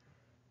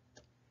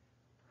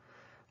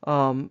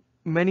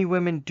 Many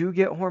women do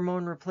get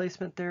hormone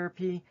replacement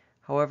therapy.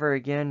 However,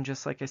 again,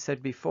 just like I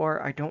said before,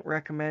 I don't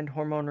recommend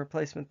hormone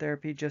replacement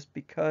therapy just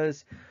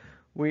because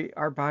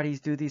our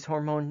bodies do these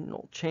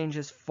hormonal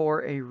changes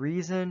for a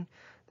reason.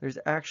 There's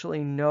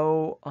actually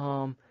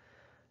no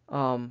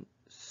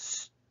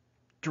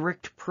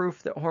strict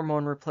proof that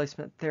hormone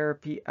replacement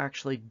therapy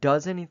actually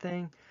does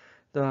anything.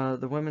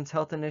 The Women's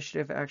Health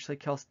Initiative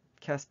actually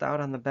cast doubt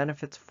on the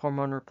benefits of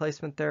hormone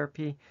replacement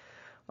therapy.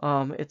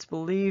 It's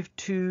believed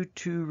to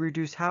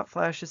reduce hot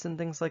flashes and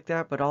things like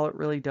that, but all it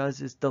really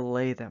does is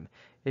delay them.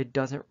 It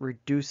doesn't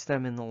reduce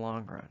them in the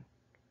long run.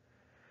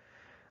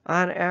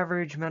 On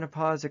average,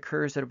 menopause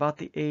occurs at about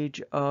the age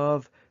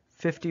of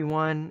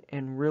 51,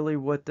 and really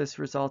what this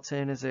results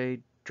in is a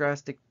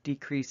drastic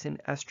decrease in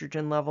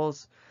estrogen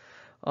levels.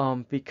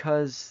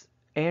 Because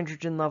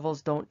androgen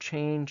levels don't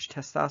change,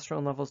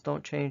 testosterone levels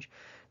don't change,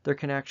 there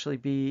can actually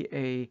be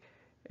a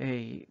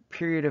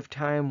period of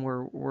time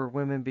where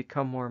women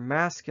become more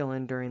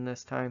masculine during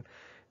this time,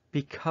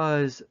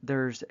 because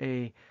there's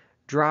a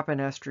drop in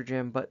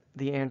estrogen, but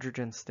the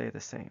androgens stay the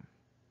same.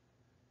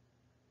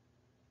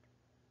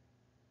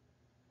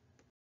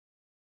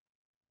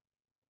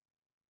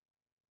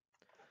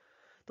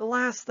 The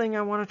last thing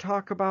I want to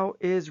talk about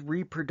is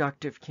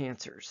reproductive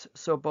cancers.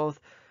 So both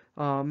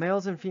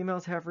males and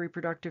females have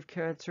reproductive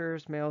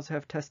cancers. Males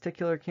have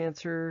testicular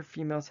cancer.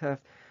 Females have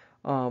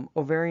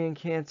ovarian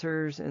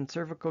cancers and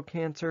cervical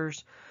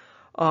cancers.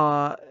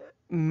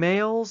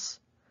 Males,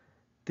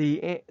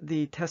 the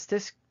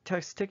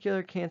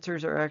testicular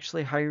cancers are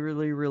actually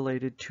highly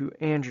related to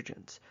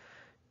androgens.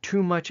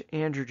 Too much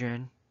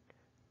androgen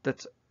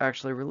that's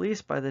actually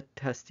released by the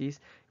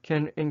testes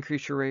can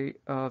increase your rate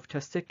of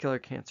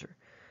testicular cancer.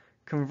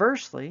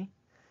 Conversely,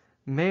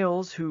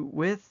 males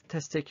with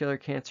testicular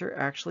cancer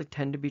actually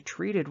tend to be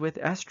treated with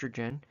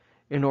estrogen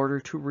in order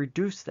to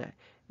reduce that.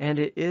 And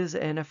it is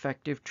an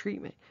effective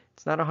treatment.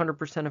 It's not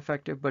 100%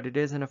 effective, but it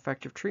is an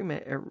effective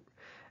treatment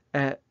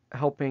at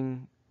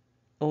helping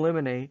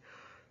eliminate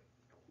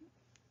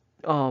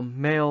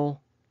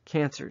male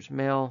cancers,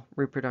 male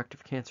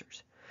reproductive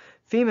cancers.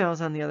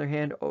 Females, on the other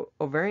hand,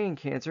 ovarian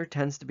cancer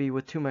tends to be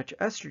with too much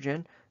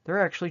estrogen.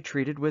 they're actually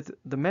treated with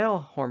the male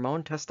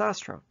hormone,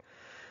 testosterone.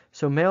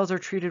 So males are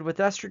treated with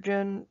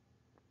estrogen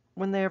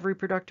when they have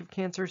reproductive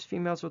cancers.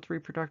 Females with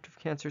reproductive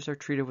cancers are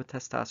treated with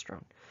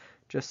testosterone.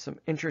 Just some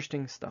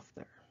interesting stuff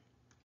there.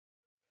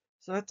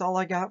 So that's all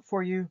I got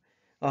for you.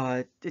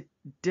 It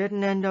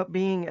didn't end up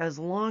being as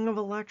long of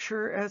a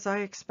lecture as I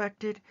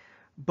expected,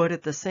 but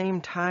at the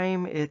same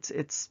time,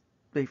 it's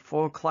a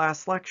full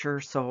class lecture,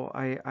 so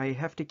I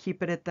have to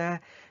keep it at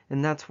that,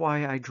 and that's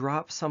why I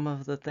drop some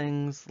of the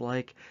things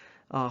like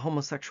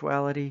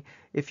homosexuality.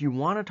 If you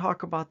want to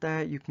talk about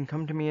that, you can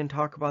come to me and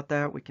talk about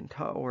that. We can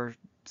talk, or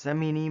send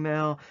me an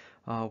email.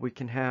 We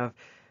can have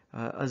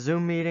a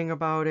Zoom meeting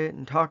about it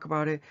and talk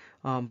about it.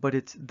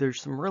 But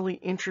there's some really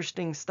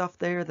interesting stuff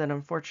there that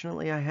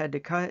unfortunately I had to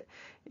cut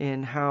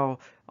in how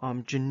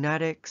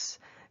genetics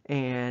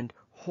and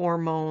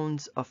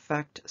hormones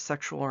affect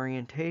sexual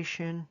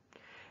orientation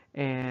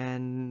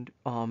and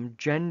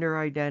gender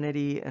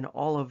identity and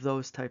all of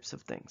those types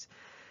of things.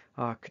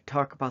 Could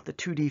talk about the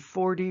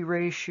 2D/4D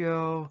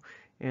ratio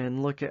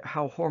and look at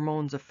how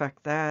hormones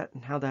affect that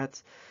and how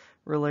that's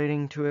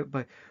relating to it,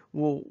 but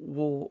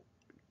we'll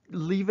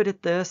leave it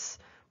at this.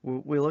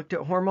 We looked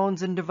at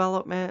hormones in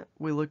development.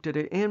 We looked at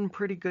it in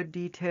pretty good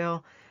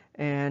detail,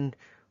 and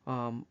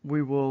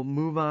we will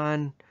move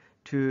on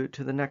to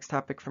the next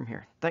topic from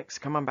here. Thanks.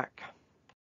 Come on back.